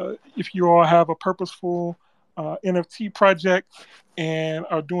know, if you all have a purposeful NFT project and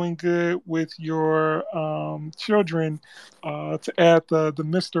are doing good with your children, to add the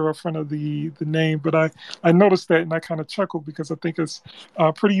Mister in front of the name. But I noticed that, and I kind of chuckled because I think it's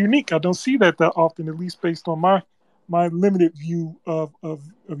pretty unique. I don't see that often, at least based on my limited view of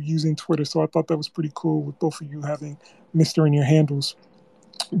using Twitter. So I thought that was pretty cool with both of you having Mister in your handles.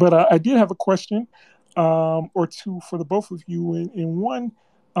 But I did have a question or two for the both of you. And one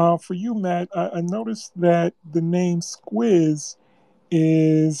for you, Matt, I noticed that the name Squiz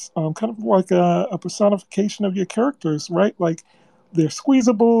is kind of like a personification of your characters, right? Like they're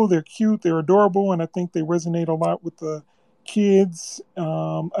squeezable, they're cute, they're adorable, and I think they resonate a lot with the kids.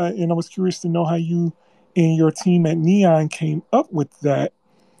 And I was curious to know how you and your team at Neon came up with that.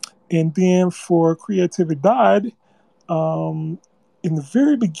 And then for creativiDAD, um, in the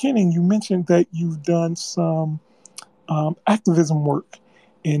very beginning, you mentioned that you've done some activism work,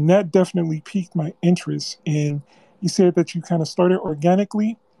 and that definitely piqued my interest. And you said that you kind of started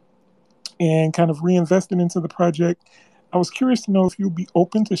organically and kind of reinvested into the project. I was curious to know if you'd be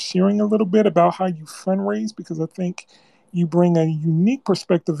open to sharing a little bit about how you fundraise, because I think you bring a unique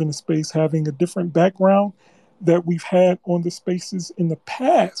perspective in the space, having a different background that we've had on the spaces in the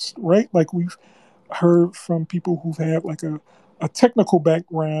past, right? Like we've heard from people who've had like a technical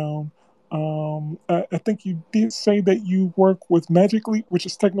background. I think you did say that you work with Magic Leap, which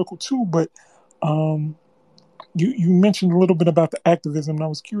is technical too, but um, you mentioned a little bit about the activism, and I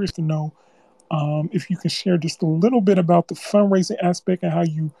was curious to know if you can share just a little bit about the fundraising aspect and how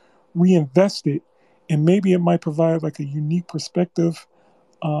you reinvest it, and maybe it might provide like a unique perspective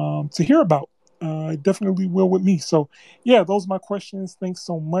to hear about. It definitely will with me. So, yeah, those are my questions. Thanks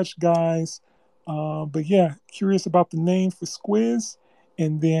so much, guys. But yeah, curious about the name for Squiz,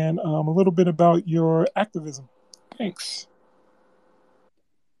 and then a little bit about your activism. Thanks.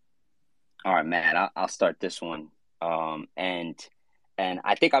 All right, man. I'll start this one. And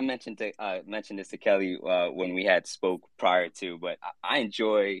I think I mentioned this to Kelly when we had spoke prior to, but I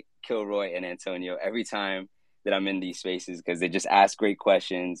enjoy Kilroy and Antonio every time that I'm in these spaces because they just ask great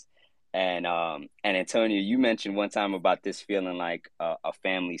questions. And Antonio, you mentioned one time about this feeling like a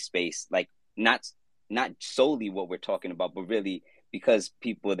family space, like not not solely what we're talking about, but really because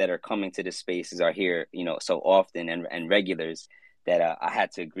people that are coming to the spaces are here, so often and regulars that I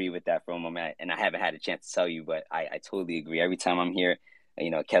had to agree with that for a moment. And I haven't had a chance to tell you, but I totally agree. Every time I'm here,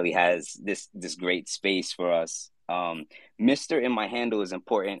 Kelly has this great space for us. Mr. in my handle is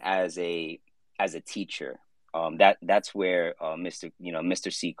important as a teacher. That's where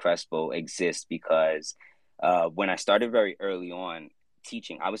Mr. C Crespo exists because when I started very early on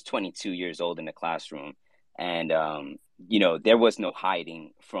teaching, I was 22 years old in the classroom, and there was no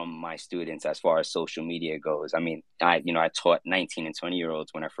hiding from my students as far as social media goes. I mean, I taught 19 and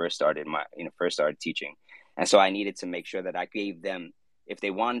 20-year-olds when I first started teaching. And so I needed to make sure that I gave them, if they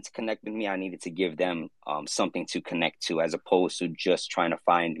wanted to connect with me, I needed to give them something to connect to, as opposed to just trying to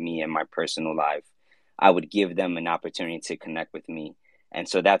find me in my personal life. I would give them an opportunity to connect with me. And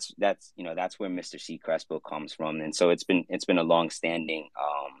so that's where Mr. C Crespo comes from. And so it's been a long standing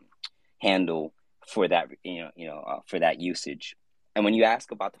handle for that, for that usage. And when you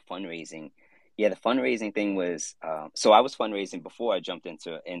ask about the fundraising, yeah, the fundraising thing was, so I was fundraising before I jumped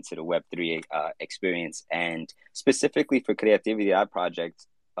into the Web3 experience, and specifically for creativiDAD project,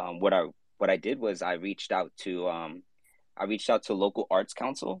 what I did was I reached out to local arts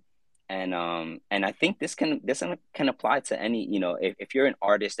council, and I think this can apply to any, if you're an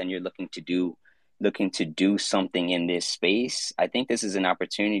artist and you're looking to do something in this space. I think this is an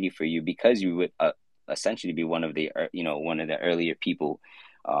opportunity for you because you would essentially be one of the earlier people.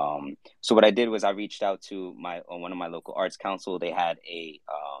 So what I did was I reached out to one of my local arts council. They had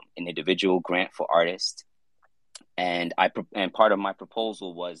an individual grant for artists, and part of my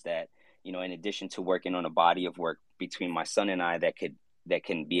proposal was that, in addition to working on a body of work between my son and I that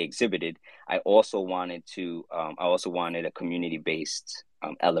can be exhibited, I also wanted a community based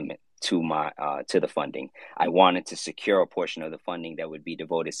element to the funding. I wanted to secure a portion of the funding that would be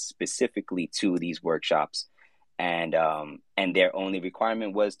devoted specifically to these workshops, and their only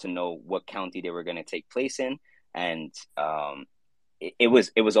requirement was to know what county they were going to take place in, and it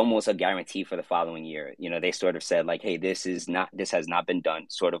was almost a guarantee for the following year. They sort of said like, hey, this has not been done,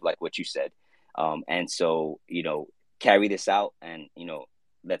 sort of like what you said, and so carry this out, and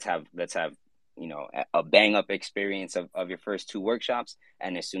let's have a bang up experience of your first two workshops.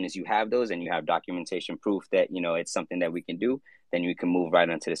 And as soon as you have those and you have documentation proof that it's something that we can do, then you can move right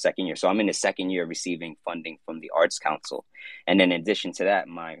on to the second year. So I'm in the second year receiving funding from the Arts Council, and then in addition to that,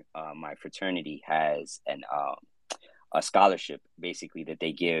 my fraternity has a scholarship basically that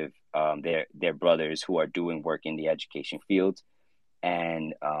they give their brothers who are doing work in the education field.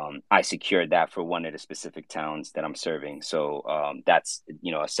 And I secured that for one of the specific towns that I'm serving. So that's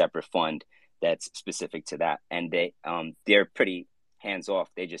a separate fund that's specific to that, and they're pretty hands off.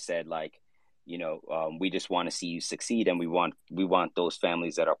 They just said like, we just want to see you succeed, and we want those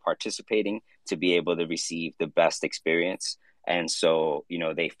families that are participating to be able to receive the best experience. And so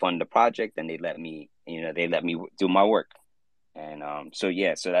they fund the project, and they let me do my work. And so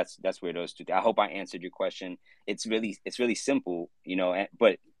that's where those two. I hope I answered your question. It's really simple,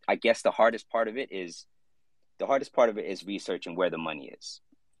 but I guess the hardest part of it is researching where the money is.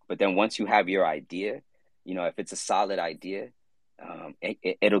 But then once you have your idea, if it's a solid idea,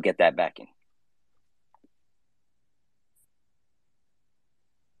 it'll get that backing.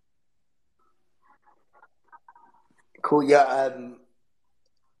 Cool. Yeah.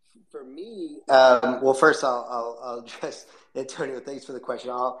 For me, well, first I'll address Antonio. Thanks for the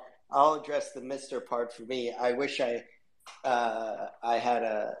question. I'll address the Mister part for me. I wish I had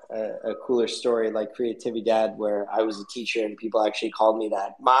a cooler story like creativiDAD where I was a teacher and people actually called me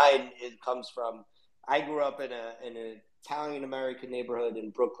that. Mine, it comes from, I grew up in an Italian American neighborhood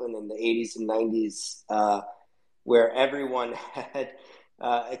in Brooklyn in the 80s and 90s, where everyone had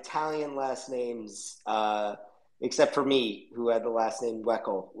Italian last names, except for me, who had the last name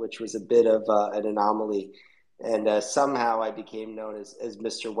Weckel, which was a bit of an anomaly. And somehow I became known as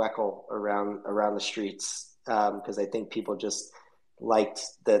Mr. Weckel around the streets, because I think people just liked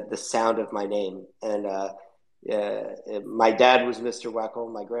the sound of my name. And my dad was Mr.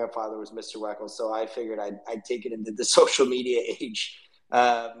 Weckel, my grandfather was Mr. Weckel, so I figured I'd take it into the social media age.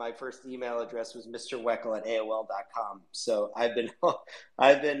 My first email address was mrweckel@aol.com. So I've been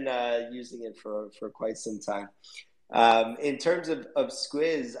using it for quite some time. In terms of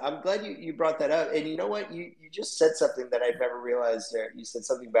Squiz, I'm glad you brought that up. And you know what? You just said something that I've never realized there. You said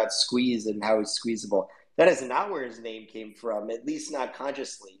something about Squeeze and how he's squeezable. That is not where his name came from, at least not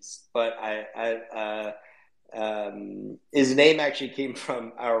consciously. But his name actually came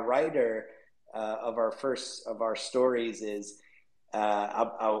from our writer of our stories.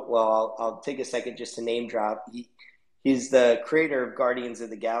 I'll take a second just to name drop. He's the creator of Guardians of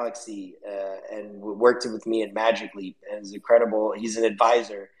the Galaxy, and worked with me at Magic Leap, and is incredible. He's an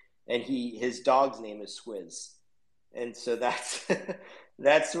advisor, and his dog's name is Squiz, and so that's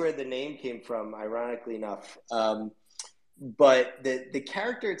that's where the name came from, ironically enough. But the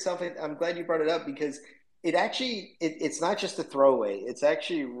character itself, I'm glad you brought it up, because it's not just a throwaway. It's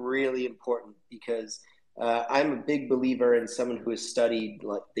actually really important, because I'm a big believer in someone who has studied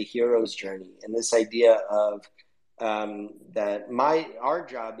like the hero's journey, and this idea of that our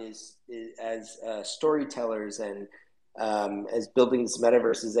job is as storytellers and as building this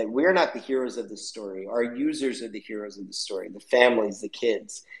metaverse, is that we're not the heroes of the story. Our users are the heroes of the story, the families, the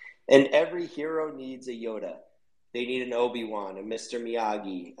kids. And every hero needs a Yoda. They need an Obi-Wan, a Mr.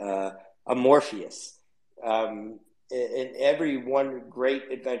 Miyagi, a Morpheus. In every one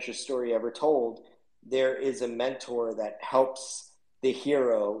great adventure story ever told, there is a mentor that helps the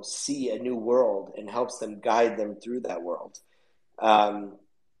hero see a new world and helps them guide them through that world. And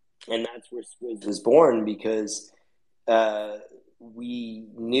that's where Squiz was born, because we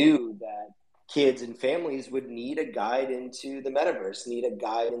knew that kids and families would need a guide into the metaverse, need a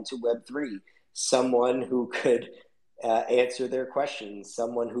guide into Web3, someone who could answer their questions,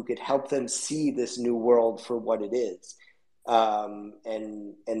 someone who could help them see this new world for what it is.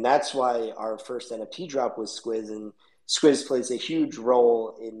 And that's why our first NFT drop was Squiz, and Squiz plays a huge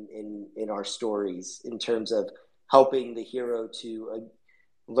role in our stories in terms of helping the hero to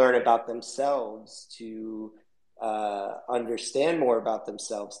learn about themselves, to understand more about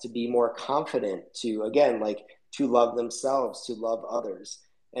themselves, to be more confident, to, again, like, to love themselves, to love others.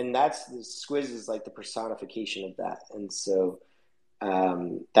 And Squiz is like the personification of that. And so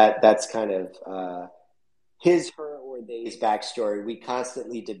that's kind of his, her, or they's backstory. We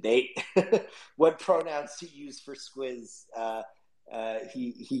constantly debate what pronouns to use for Squiz.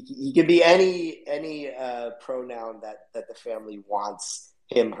 He can be any pronoun that the family wants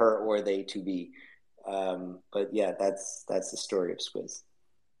him, her, or they to be. But yeah, that's the story of Squiz.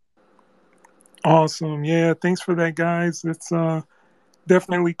 Awesome. Yeah, thanks for that, guys. It's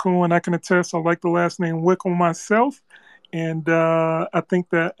definitely cool, and I can attest. I like the last name Wickel myself, and I think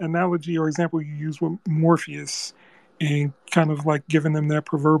that analogy or example you use with Morpheus, and kind of like giving them that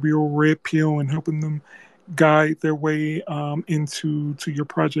proverbial red pill and helping them guide their way into your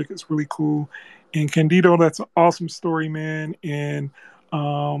project is really cool. And Candido, that's an awesome story, man. And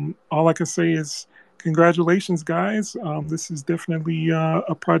all I can say is congratulations, guys. This is definitely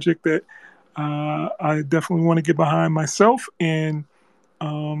a project that I definitely want to get behind myself, and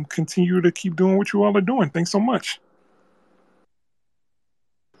continue to keep doing what you all are doing. Thanks so much.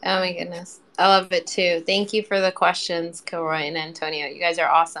 Oh my goodness. I love it too. Thank you for the questions, Kilroy and Antonio. You guys are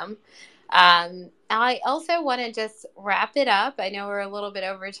awesome. I also want to just wrap it up. I know we're a little bit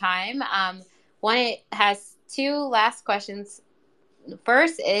over time. One has two last questions.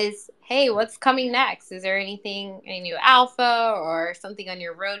 First is, hey, what's coming next? Is there any new alpha or something on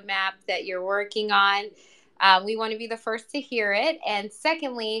your roadmap that you're working on? We want to be the first to hear it. And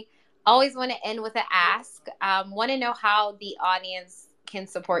secondly, always want to end with an ask. Want to know how the audience can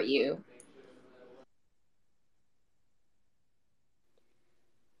support you.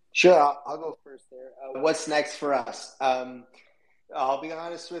 Sure, I'll go first there. What's next for us? I'll be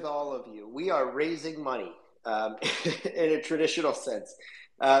honest with all of you. We are raising money in a traditional sense.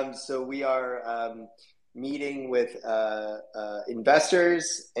 So we are meeting with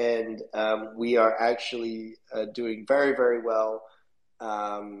investors, and we are actually doing very, very well,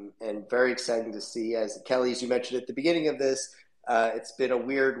 and very exciting to see. As Kelly, as you mentioned at the beginning of this, it's been a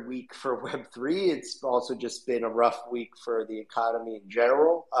weird week for Web3. It's also just been a rough week for the economy in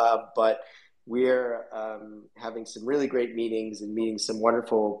general, but we're having some really great meetings and meeting some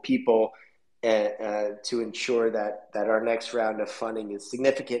wonderful people to ensure that our next round of funding is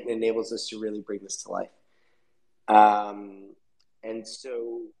significant and enables us to really bring this to life. And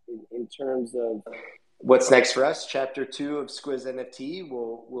so in terms of what's next for us, Chapter 2 of Squiz NFT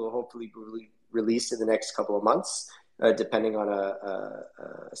will hopefully be released in the next couple of months, depending on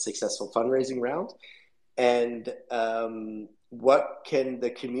a successful fundraising round. And what can the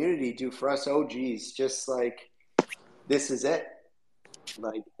community do for us? Oh, geez, just like, this is it.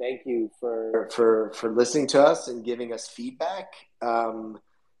 Like, thank you for listening to us and giving us feedback.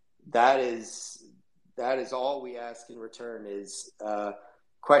 That is all we ask in return, is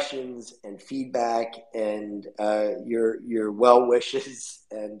questions and feedback and your well wishes.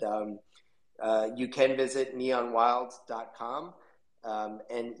 And you can visit neonwild.com,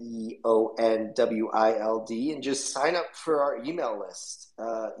 NEONWILD, and just sign up for our email list.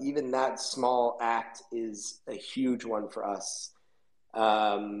 Even that small act is a huge one for us.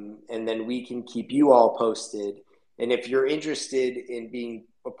 And then we can keep you all posted. And if you're interested in being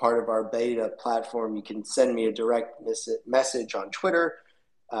a part of our beta platform, you can send me a direct message on Twitter.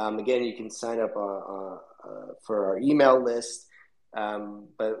 Again, you can sign up for our email list.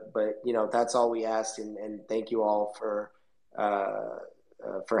 But that's all we ask. And thank you all for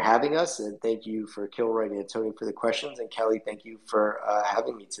having us. And thank you for Kilroy and Antonio for the questions. And Kelly, thank you for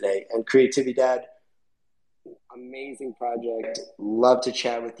having me today. And creativiDAD, amazing project. Love to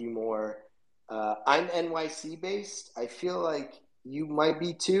chat with you more. I'm NYC based. I feel like you might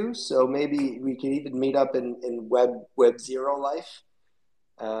be too, so maybe we could even meet up in Web Zero life,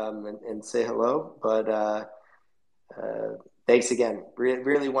 and say hello. But thanks again.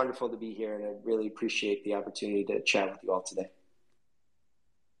 Really wonderful to be here, and I really appreciate the opportunity to chat with you all today.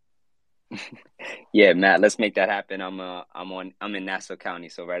 Yeah, Matt, let's make that happen. I'm in Nassau County,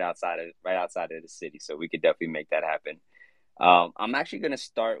 so right outside of the city, so we could definitely make that happen. I'm actually going to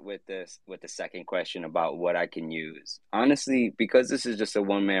start with the second question about what I can use. Honestly, because this is just a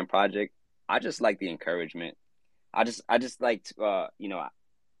one-man project, I just like the encouragement. I just like to,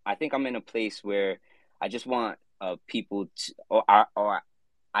 I think I'm in a place where I just want people to, or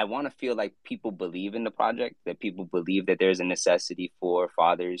I want to feel like people believe in the project, that people believe that there's a necessity for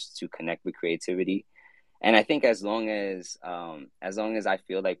fathers to connect with creativity. And I think as long as I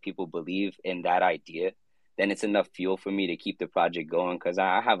feel like people believe in that idea, then it's enough fuel for me to keep the project going, because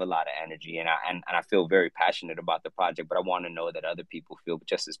I have a lot of energy and I feel very passionate about the project, but I want to know that other people feel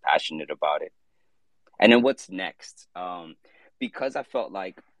just as passionate about it. And then what's next? Because I felt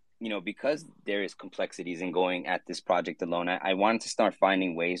like, because there is complexities in going at this project alone, I wanted to start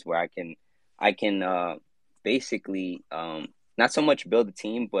finding ways where I can basically not so much build a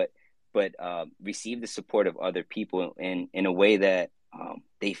team, but receive the support of other people in a way that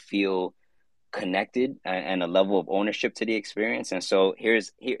they feel connected and a level of ownership to the experience. And so here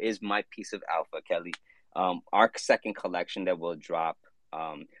is my piece of alpha, Kelly. Our second collection that will drop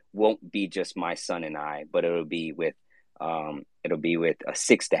won't be just my son and I, but it'll be with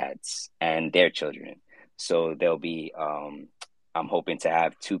 6 dads and their children. So there'll be I'm hoping to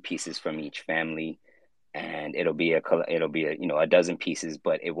have 2 pieces from each family, and it'll be a dozen pieces,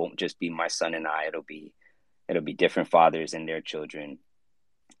 but it won't just be my son and I. It'll be different fathers and their children,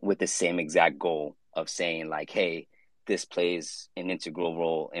 with the same exact goal of saying like, hey, this plays an integral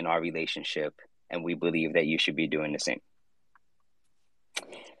role in our relationship, and we believe that you should be doing the same.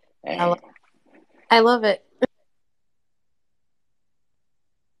 And I love it.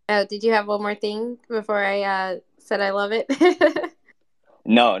 Oh, did you have one more thing before I said I love it?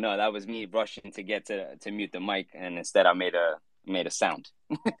 No, that was me rushing to get to mute the mic, and instead I made a sound.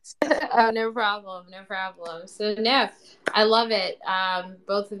 Oh, no problem. So no, I love it.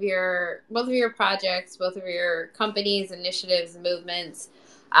 Both of your projects, both of your companies, initiatives, movements,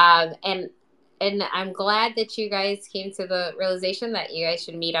 and I'm glad that you guys came to the realization that you guys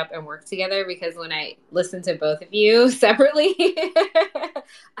should meet up and work together, because when I listened to both of you separately,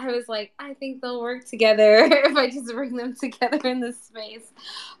 I was like, I think they'll work together if I just bring them together in this space.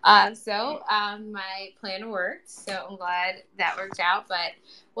 So my plan worked. So I'm glad that worked out. But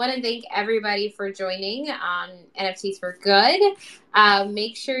want to thank everybody for joining on NFTs for Good.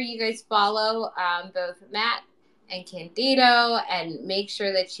 Make sure you guys follow both Matt and Candido and make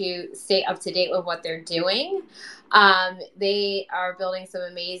sure that you stay up to date with what they're doing. They are building some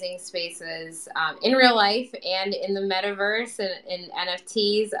amazing spaces in real life and in the metaverse and in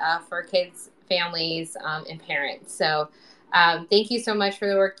NFTs for kids, families, and parents. So thank you so much for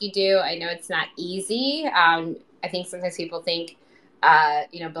the work you do. I know it's not easy. I think sometimes people think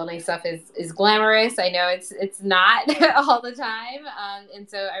building stuff is glamorous. I know it's not all the time. And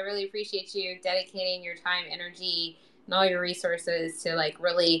so I really appreciate you dedicating your time, energy, and all your resources to like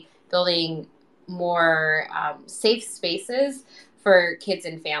really building more safe spaces for kids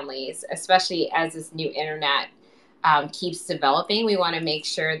and families, especially as this new internet keeps developing. We want to make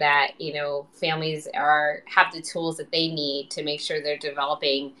sure that, families have the tools that they need to make sure they're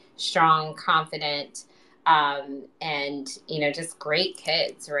developing strong, confident, and just great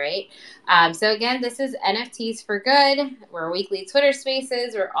kids, right? So again, this is NFTs for Good. We're weekly Twitter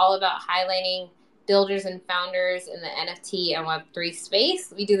Spaces. We're all about highlighting builders and founders in the NFT and Web3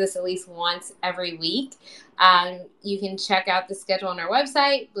 space. We do this at least once every week. You can check out the schedule on our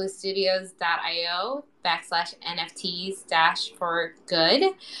website, bluestudios.io/NFTs-for-good.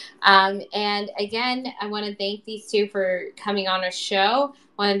 And again, I want to thank these two for coming on our show.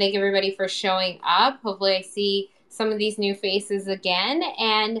 I want to thank everybody for showing up. Hopefully I see some of these new faces again.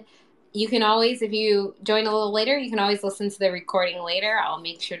 And you can always, if you join a little later, you can always listen to the recording later. I'll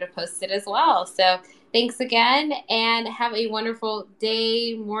make sure to post it as well. So thanks again and have a wonderful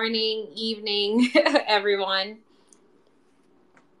day, morning, evening, everyone.